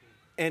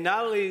 And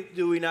not only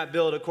do we not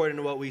build according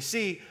to what we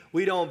see,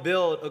 we don't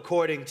build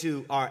according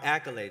to our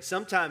accolades.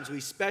 Sometimes we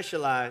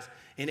specialize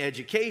in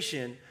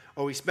education,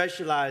 or we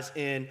specialize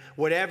in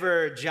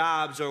whatever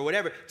jobs or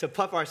whatever to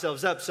puff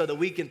ourselves up so that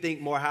we can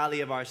think more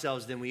highly of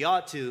ourselves than we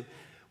ought to,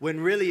 when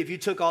really, if you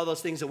took all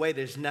those things away,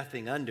 there's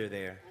nothing under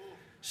there.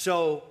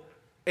 So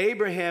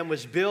Abraham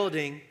was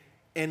building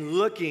and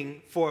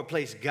looking for a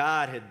place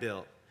God had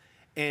built.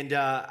 And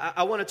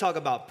I want to talk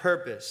about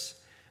purpose,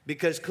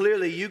 because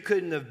clearly you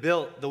couldn't have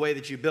built the way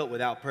that you built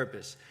without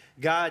purpose.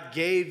 God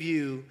gave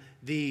you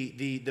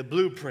the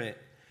blueprint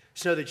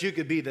so that you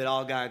could be that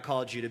all God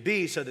called you to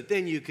be, so that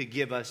then you could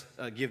give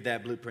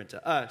that blueprint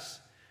to us.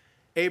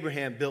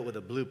 Abraham built with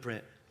a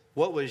blueprint.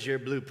 What was your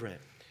blueprint?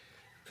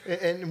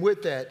 And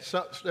with that,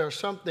 there are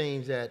some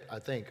things that I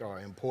think are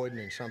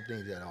important and some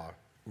things that are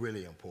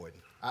really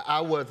important.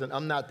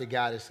 I'm not the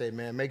guy to say,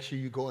 man, make sure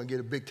you go and get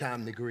a big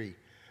time degree.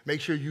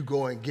 Make sure you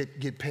go and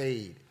get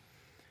paid.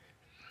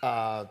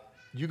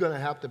 You're going to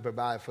have to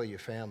provide for your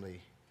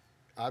family.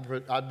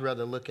 I'd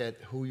rather look at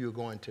who you're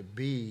going to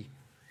be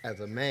as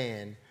a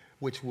man,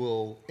 which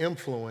will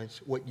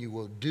influence what you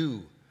will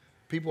do.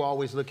 People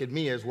always look at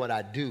me as what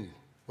I do,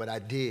 what I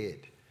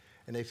did.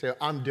 And they say,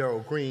 I'm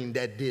Darrell Green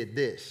that did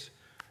this.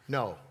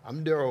 No,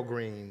 I'm Darrell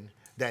Green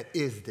that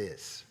is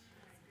this.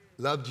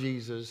 Love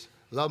Jesus,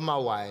 love my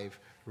wife,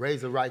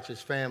 raise a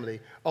righteous family.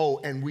 Oh,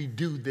 and we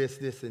do this,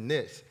 this, and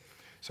this.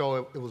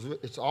 So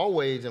it's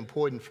always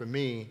important for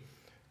me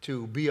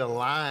to be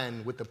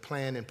aligned with the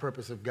plan and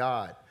purpose of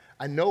God.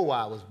 I know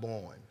why I was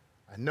born.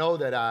 I know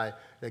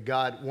that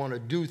God want to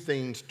do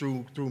things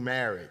through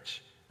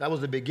marriage. That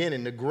was the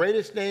beginning. The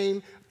greatest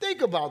thing,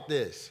 think about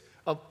this,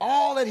 of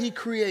all that he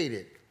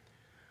created,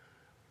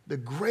 the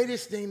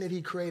greatest thing that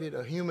he created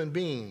are human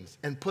beings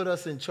and put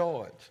us in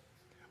charge.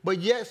 But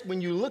yes,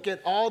 when you look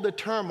at all the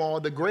turmoil,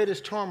 the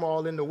greatest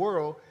turmoil in the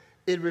world,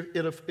 it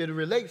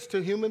relates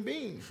to human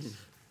beings.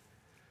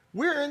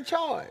 We're in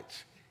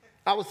charge.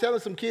 I was telling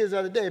some kids the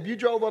other day, if you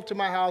drove up to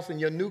my house in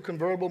your new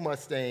convertible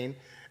Mustang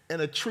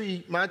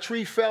and my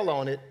tree fell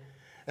on it,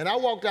 and I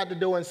walked out the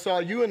door and saw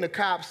you and the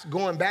cops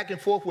going back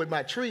and forth with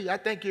my tree, I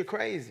think you're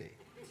crazy.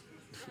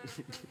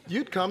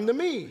 You'd come to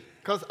me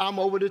because I'm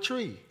over the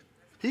tree.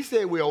 He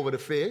said we're over the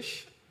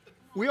fish.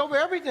 We're over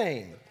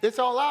everything. It's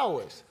all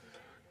ours.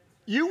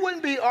 You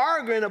wouldn't be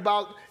arguing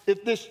about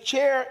if this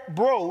chair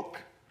broke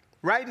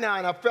right now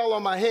and I fell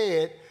on my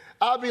head,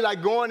 I'll be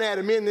like going at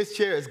him in this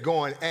chair is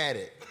going at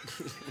it.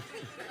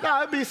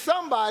 Now, it'd be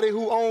somebody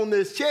who owned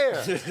this chair,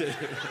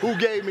 who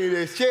gave me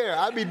this chair.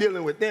 I'd be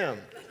dealing with them.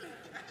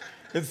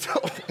 And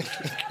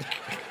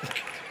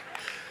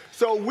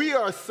so we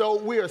are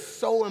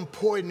so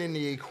important in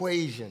the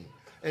equation.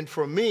 And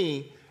for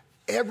me,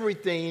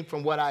 everything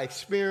from what I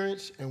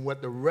experienced and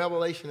what the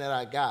revelation that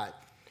I got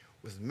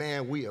was,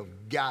 man, we have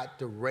got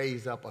to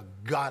raise up a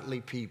godly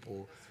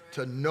people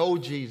to know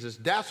Jesus.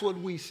 That's what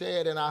we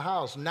said in our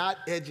house. Not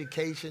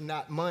education,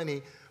 not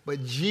money,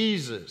 but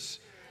Jesus.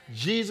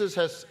 Jesus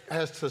has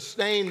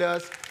sustained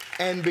us.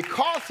 And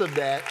because of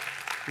that,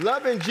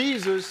 loving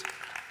Jesus,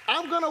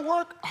 I'm going to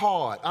work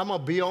hard. I'm going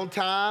to be on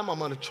time. I'm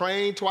going to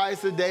train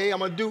twice a day.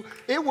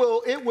 It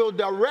will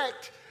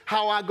direct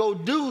how I go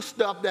do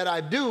stuff that I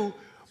do,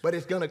 but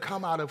it's going to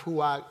come out of who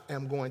I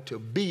am going to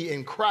be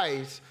in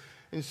Christ.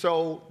 And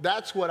so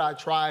that's what I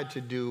tried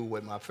to do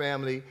with my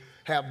family,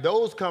 have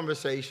those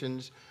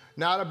conversations,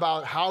 not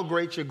about how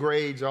great your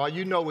grades are.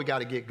 You know we got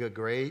to get good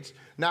grades.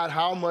 Not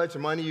how much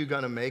money you're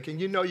going to make, and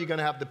you know you're going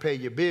to have to pay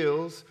your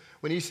bills.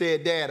 When he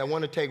said, Dad, I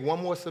want to take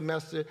one more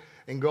semester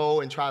and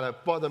go and try to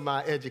further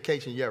my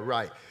education. Yeah,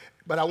 right.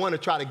 But I want to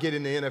try to get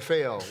in the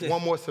NFL.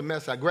 One more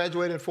semester. I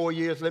graduated in 4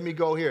 years. Let me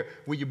go here.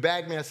 Will you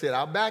back me? I said,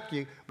 I'll back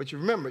you. But you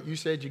remember, you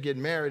said you're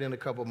getting married in a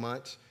couple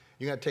months.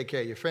 You got to take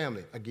care of your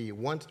family. I'll give you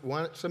one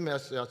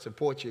semester. I'll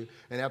support you.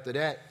 And after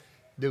that,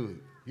 dude,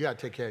 you got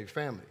to take care of your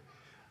family.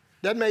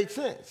 That made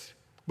sense.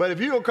 But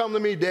if you don't come to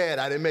me, Dad,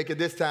 I didn't make it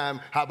this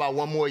time. How about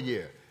one more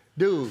year?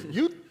 Dude,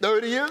 you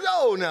 30 years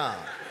old now.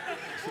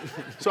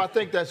 So I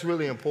think that's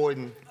really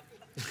important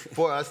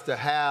for us to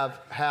have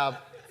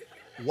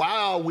why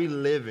are we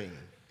living?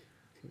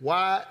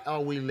 Why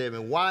are we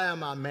living? Why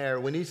am I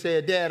married? When he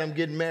said, Dad, I'm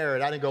getting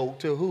married, I didn't go,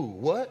 to who?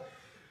 What?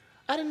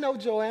 I didn't know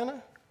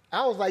Joanna.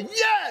 I was like,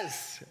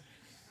 yes!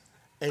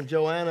 And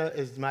Joanna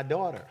is my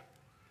daughter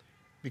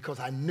because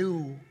I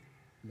knew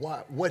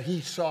what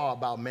he saw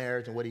about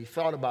marriage and what he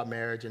thought about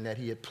marriage, and that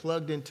he had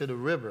plugged into the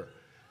river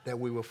that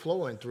we were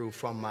flowing through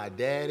from my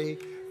daddy,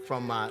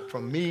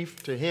 from me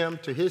to him,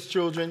 to his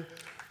children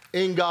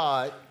in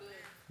God,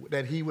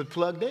 that he would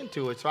plugged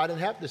into it. So I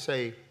didn't have to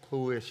say,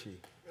 who is she?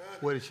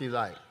 What is she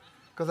like?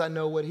 Because I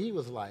know what he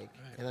was like,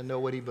 and I know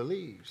what he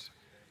believes.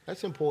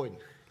 That's important.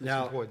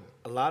 That's important.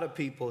 A lot of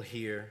people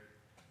here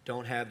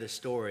don't have the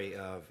story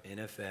of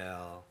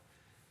NFL,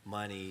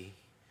 money,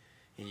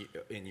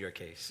 in your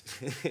case.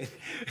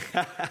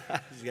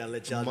 Just got to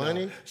let y'all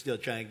money? know. Still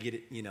trying to get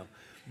it, you know.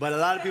 But a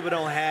lot of people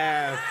don't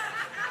have.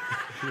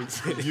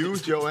 You,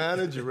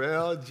 Joanna,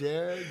 Jarrell,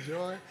 Jared,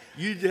 Joy.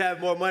 You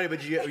have more money,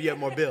 but you have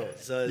more bills.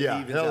 So yeah,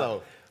 it evens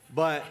out.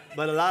 But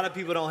a lot of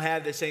people don't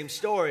have the same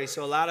story.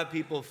 So a lot of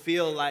people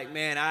feel like,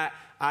 man,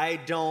 I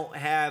don't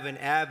have an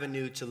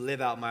avenue to live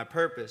out my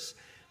purpose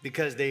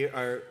because they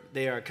are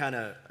kind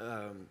of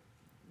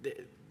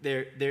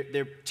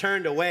they're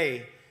turned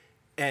away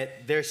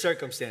at their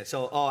circumstance.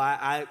 So,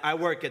 I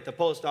work at the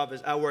post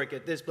office. I work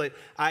at this place.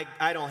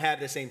 I don't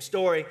have the same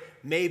story.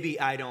 Maybe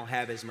I don't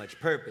have as much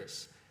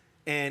purpose.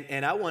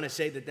 And I want to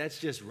say that that's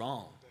just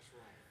wrong.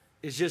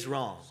 It's just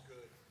wrong.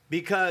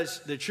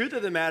 Because the truth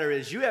of the matter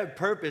is you have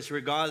purpose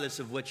regardless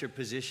of what your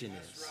position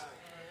is.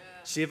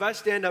 See, if I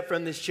stand up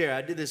from this chair,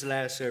 I did this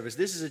last service.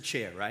 This is a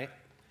chair, right?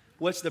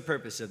 What's the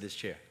purpose of this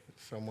chair?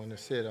 Someone to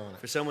sit on it.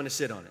 For someone to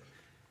sit on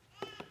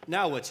it.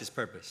 Now what's his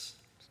purpose?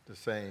 It's the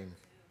same.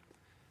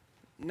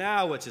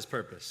 Now what's his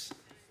purpose?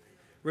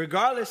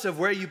 Regardless of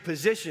where you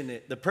position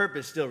it, the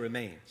purpose still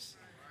remains.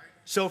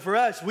 So for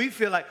us, we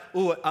feel like,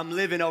 oh, I'm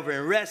living over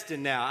in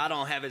Reston now. I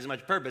don't have as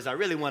much purpose. I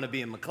really want to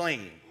be in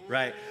McLean,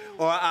 right?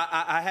 Or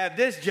I have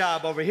this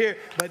job over here,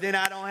 but then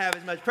I don't have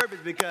as much purpose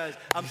because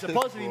I'm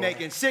supposed to be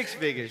making six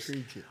figures.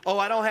 Oh,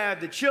 I don't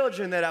have the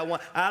children that I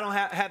want. I don't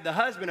have the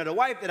husband or the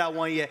wife that I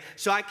want yet,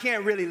 so I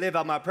can't really live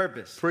out my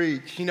purpose.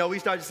 Preach. You know, we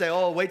start to say,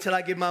 oh, wait till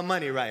I get my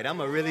money right. I'm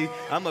going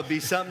to be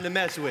something to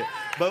mess with.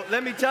 But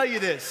let me tell you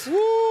this.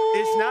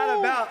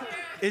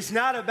 It's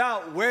not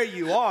about where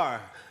you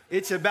are.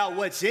 It's about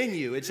what's in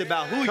you. It's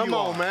about who you are. Come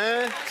on,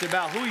 man. It's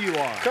about who you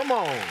are. Come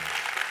on.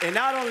 And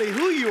not only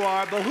who you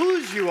are, but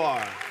whose you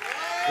are.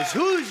 It's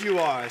whose you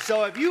are.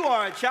 So if you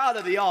are a child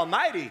of the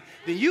Almighty,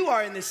 then you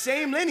are in the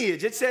same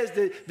lineage. It says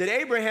that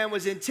Abraham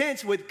was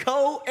intense with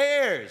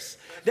co-heirs.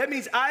 That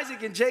means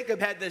Isaac and Jacob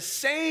had the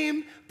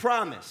same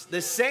promise,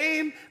 the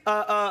same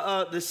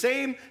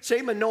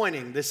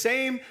anointing, the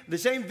same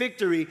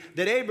victory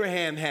that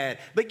Abraham had.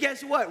 But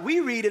guess what? We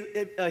read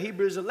in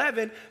Hebrews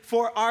 11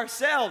 for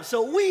ourselves.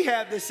 So we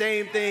have the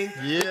same thing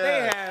that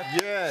they have.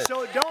 Yes.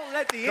 So don't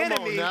let the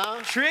enemy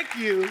trick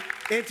you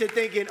into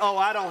thinking, oh,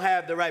 I don't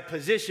have the right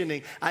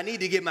positioning. I need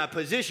to get my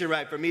position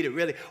right for me to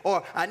really,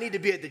 or I need to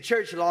be at the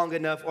church long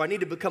enough, or I need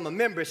to become a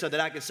member so that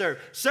I can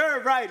serve.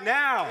 Serve right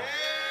now.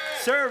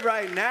 Serve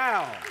right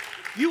now.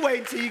 You wait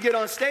until you get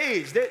on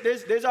stage.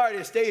 There's already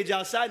a stage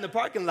outside in the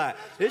parking lot.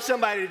 There's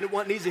somebody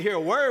that needs to hear a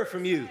word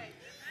from you.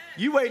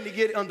 You waiting to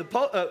get on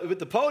with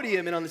the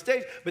podium and on the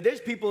stage, but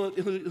there's people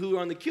who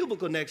are on the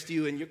cubicle next to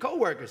you and your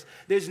coworkers.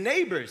 There's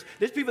neighbors.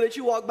 There's people that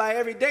you walk by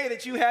every day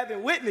that you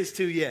haven't witnessed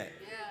to yet.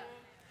 Yeah.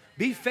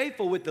 Be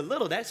faithful with the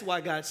little. That's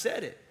why God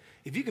said it.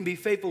 If you can be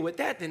faithful with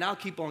that, then I'll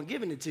keep on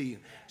giving it to you.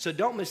 So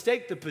don't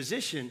mistake the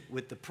position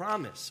with the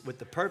promise, with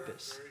the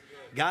purpose.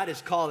 God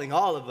is calling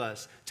all of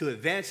us to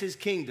advance his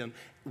kingdom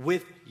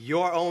with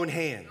your own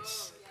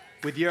hands.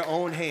 With your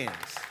own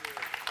hands.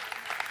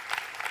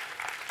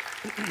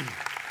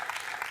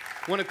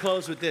 I want to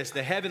close with this,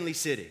 the heavenly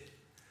city.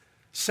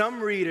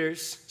 Some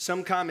readers,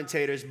 some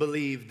commentators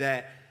believe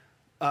that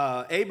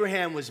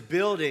Abraham was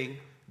building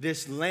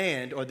this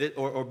land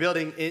or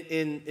building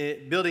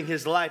building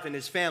his life and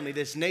his family,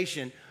 this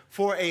nation,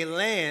 for a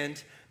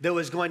land that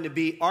was going to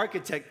be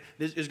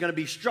is going to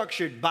be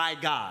structured by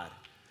God.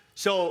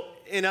 So,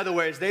 in other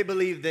words, they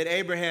believe that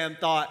Abraham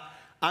thought,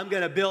 I'm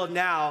going to build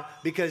now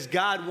because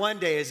God one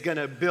day is going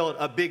to build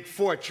a big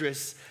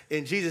fortress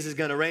and Jesus is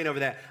going to reign over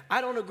that.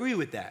 I don't agree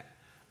with that.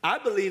 I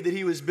believe that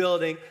he was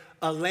building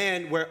a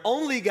land where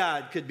only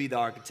God could be the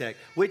architect,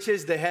 which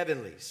is the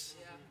heavenlies,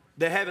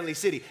 the heavenly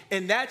city.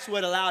 And that's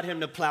what allowed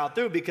him to plow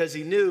through because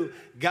he knew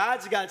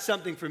God's got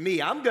something for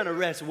me. I'm going to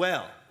rest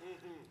well.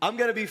 I'm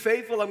going to be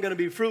faithful. I'm going to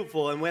be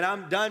fruitful. And when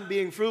I'm done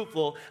being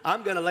fruitful,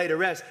 I'm going to lay to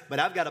rest. But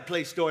I've got a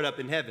place stored up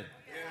in heaven.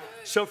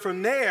 So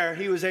from there,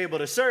 he was able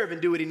to serve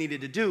and do what he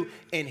needed to do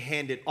and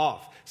hand it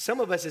off. Some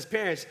of us as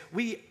parents,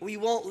 we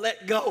won't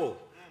let go.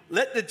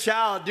 Let the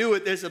child do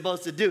what they're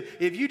supposed to do.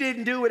 If you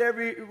didn't do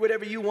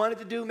whatever you wanted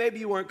to do, maybe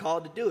you weren't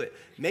called to do it.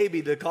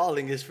 Maybe the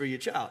calling is for your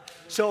child.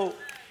 So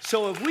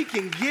if we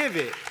can give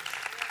it,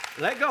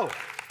 let go.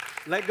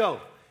 Let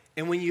go.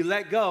 And when you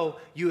let go,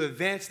 you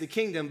advance the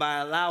kingdom by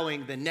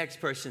allowing the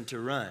next person to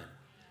run.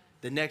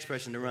 The next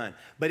person to run.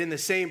 But in the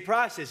same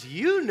process,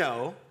 you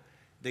know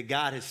that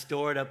God has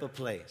stored up a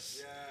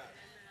place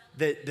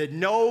that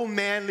no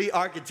manly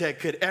architect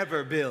could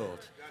ever build.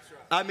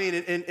 I mean,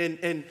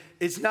 and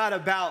it's not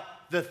about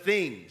the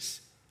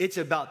things. It's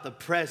about the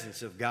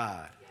presence of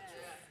God.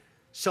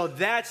 So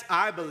that's,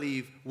 I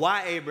believe,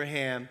 why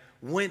Abraham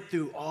went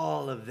through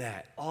all of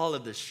that, all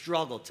of the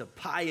struggle to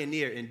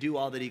pioneer and do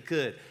all that he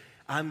could.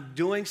 I'm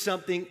doing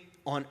something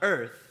on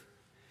earth,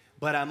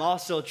 but I'm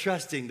also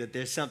trusting that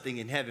there's something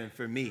in heaven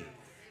for me.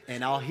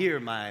 And I'll hear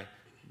my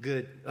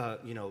good,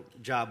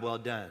 job well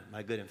done,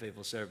 my good and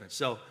faithful servant.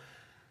 So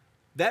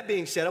that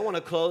being said, I want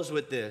to close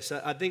with this.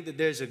 I think that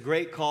there's a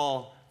great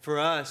call for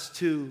us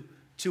to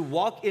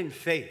walk in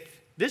faith.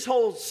 This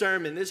whole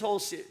sermon, this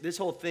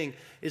whole thing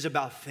is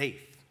about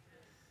faith.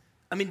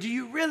 I mean, do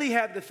you really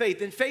have the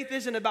faith? And faith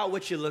isn't about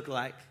what you look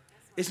like.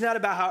 It's not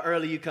about how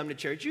early you come to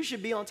church. You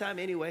should be on time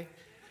anyway.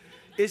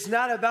 It's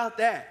not about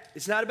that.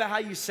 It's not about how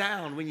you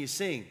sound when you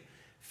sing.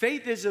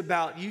 Faith is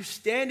about you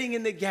standing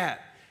in the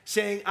gap,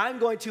 saying, I'm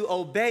going to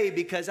obey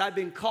because I've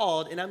been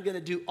called and I'm going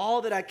to do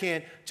all that I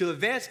can to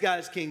advance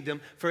God's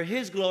kingdom for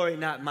his glory,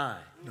 not mine.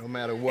 No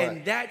matter what.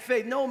 And that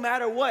faith, no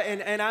matter what.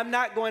 And I'm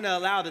not going to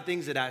allow the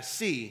things that I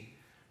see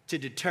to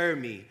deter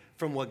me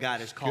from what God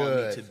has called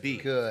me to be.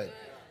 Good.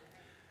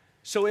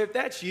 So if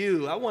that's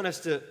you, I want us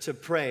to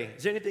pray.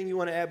 Is there anything you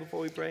want to add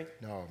before we pray?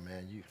 No,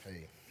 man,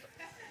 hey.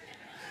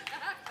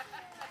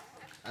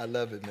 I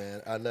love it,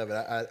 man. I love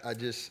it. I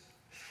just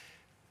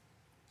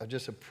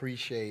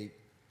appreciate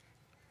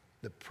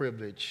the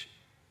privilege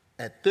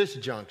at this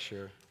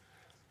juncture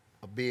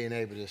of being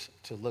able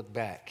to look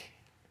back,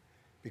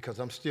 because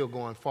I'm still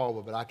going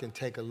forward, but I can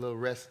take a little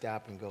rest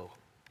stop and go,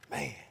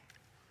 man,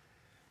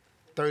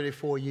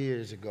 34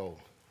 years ago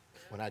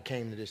when I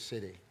came to this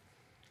city,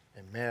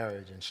 and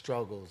marriage and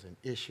struggles and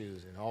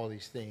issues and all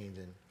these things.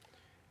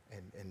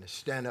 And to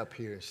stand up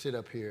here and sit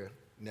up here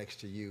next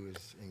to you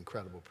is an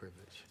incredible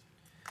privilege.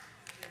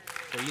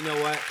 So you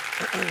know what?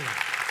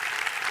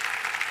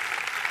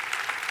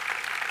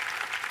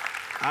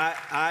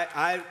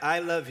 I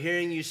love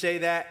hearing you say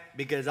that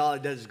because all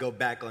it does is go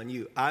back on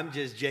you. I'm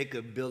just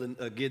Jacob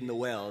getting the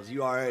wells.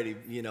 You already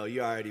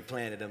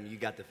planted them. You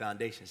got the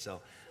foundation.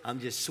 So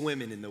I'm just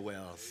swimming in the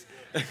wells.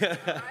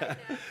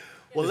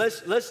 Well,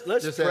 let's just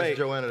pray. Ask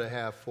Joanna to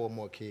have 4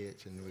 more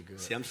kids and we're good.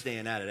 See, I'm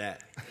staying out of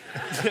that.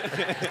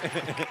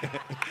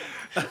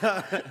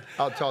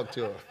 I'll talk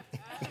to her.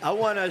 I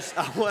want us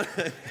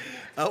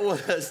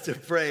to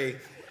pray.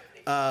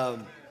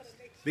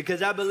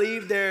 Because I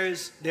believe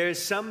there's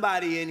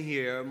somebody in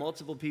here, or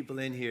multiple people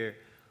in here,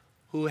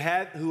 who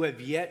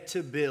have yet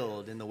to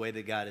build in the way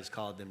that God has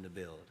called them to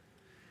build.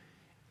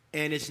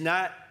 And it's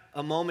not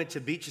a moment to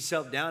beat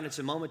yourself down. It's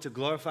a moment to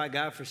glorify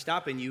God for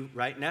stopping you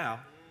right now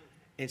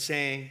and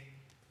saying,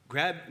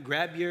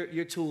 grab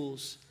your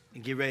tools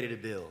and get ready to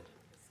build.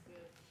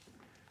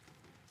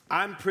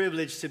 I'm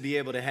privileged to be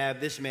able to have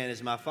this man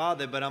as my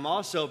father, but I'm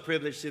also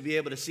privileged to be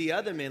able to see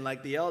other men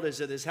like the elders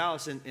of this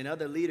house and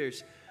other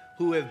leaders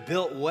who have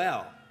built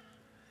well.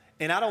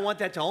 And I don't want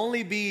that to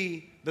only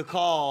be the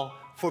call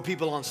for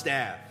people on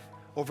staff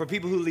or for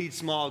people who lead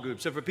small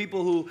groups or for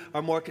people who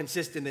are more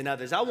consistent than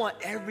others. I want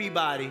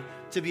everybody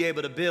to be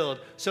able to build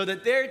so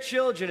that their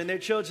children and their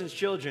children's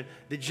children,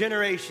 the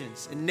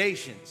generations and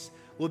nations,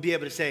 will be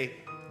able to say,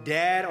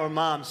 Dad or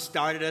Mom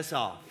started us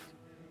off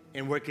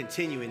and we're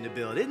continuing to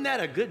build. Isn't that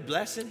a good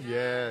blessing?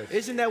 Yes.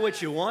 Isn't that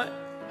what you want?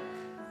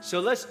 So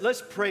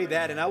let's pray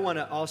that. And I want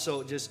to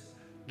also just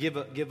give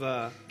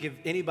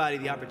anybody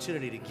the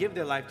opportunity to give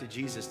their life to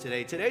Jesus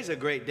today. Today's a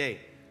great day.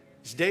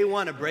 It's day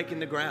 1 of breaking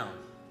the ground.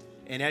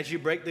 And as you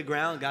break the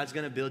ground, God's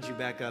going to build you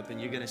back up and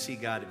you're going to see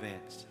God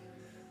advance.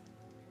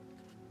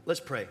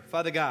 Let's pray.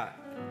 Father God,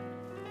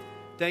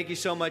 thank you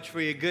so much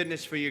for your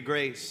goodness, for your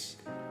grace,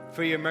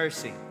 for your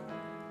mercy.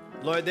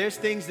 Lord, there's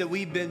things that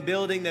we've been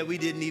building that we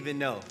didn't even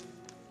know.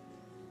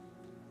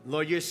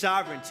 Lord, your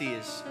sovereignty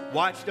has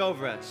watched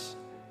over us.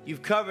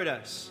 You've covered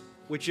us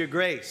with your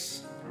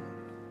grace.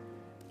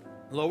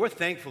 Lord, we're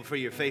thankful for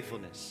your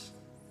faithfulness.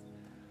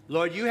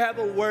 Lord, you have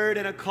a word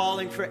and a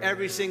calling for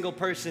every single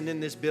person in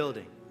this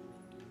building.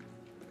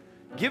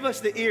 Give us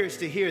the ears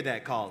to hear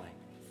that calling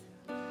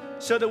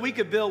so that we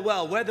could build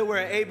well, whether we're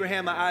an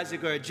Abraham, or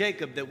Isaac, or a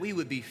Jacob, that we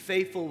would be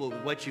faithful with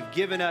what you've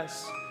given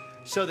us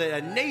so that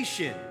a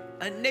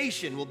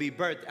nation will be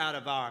birthed out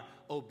of our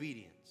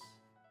obedience.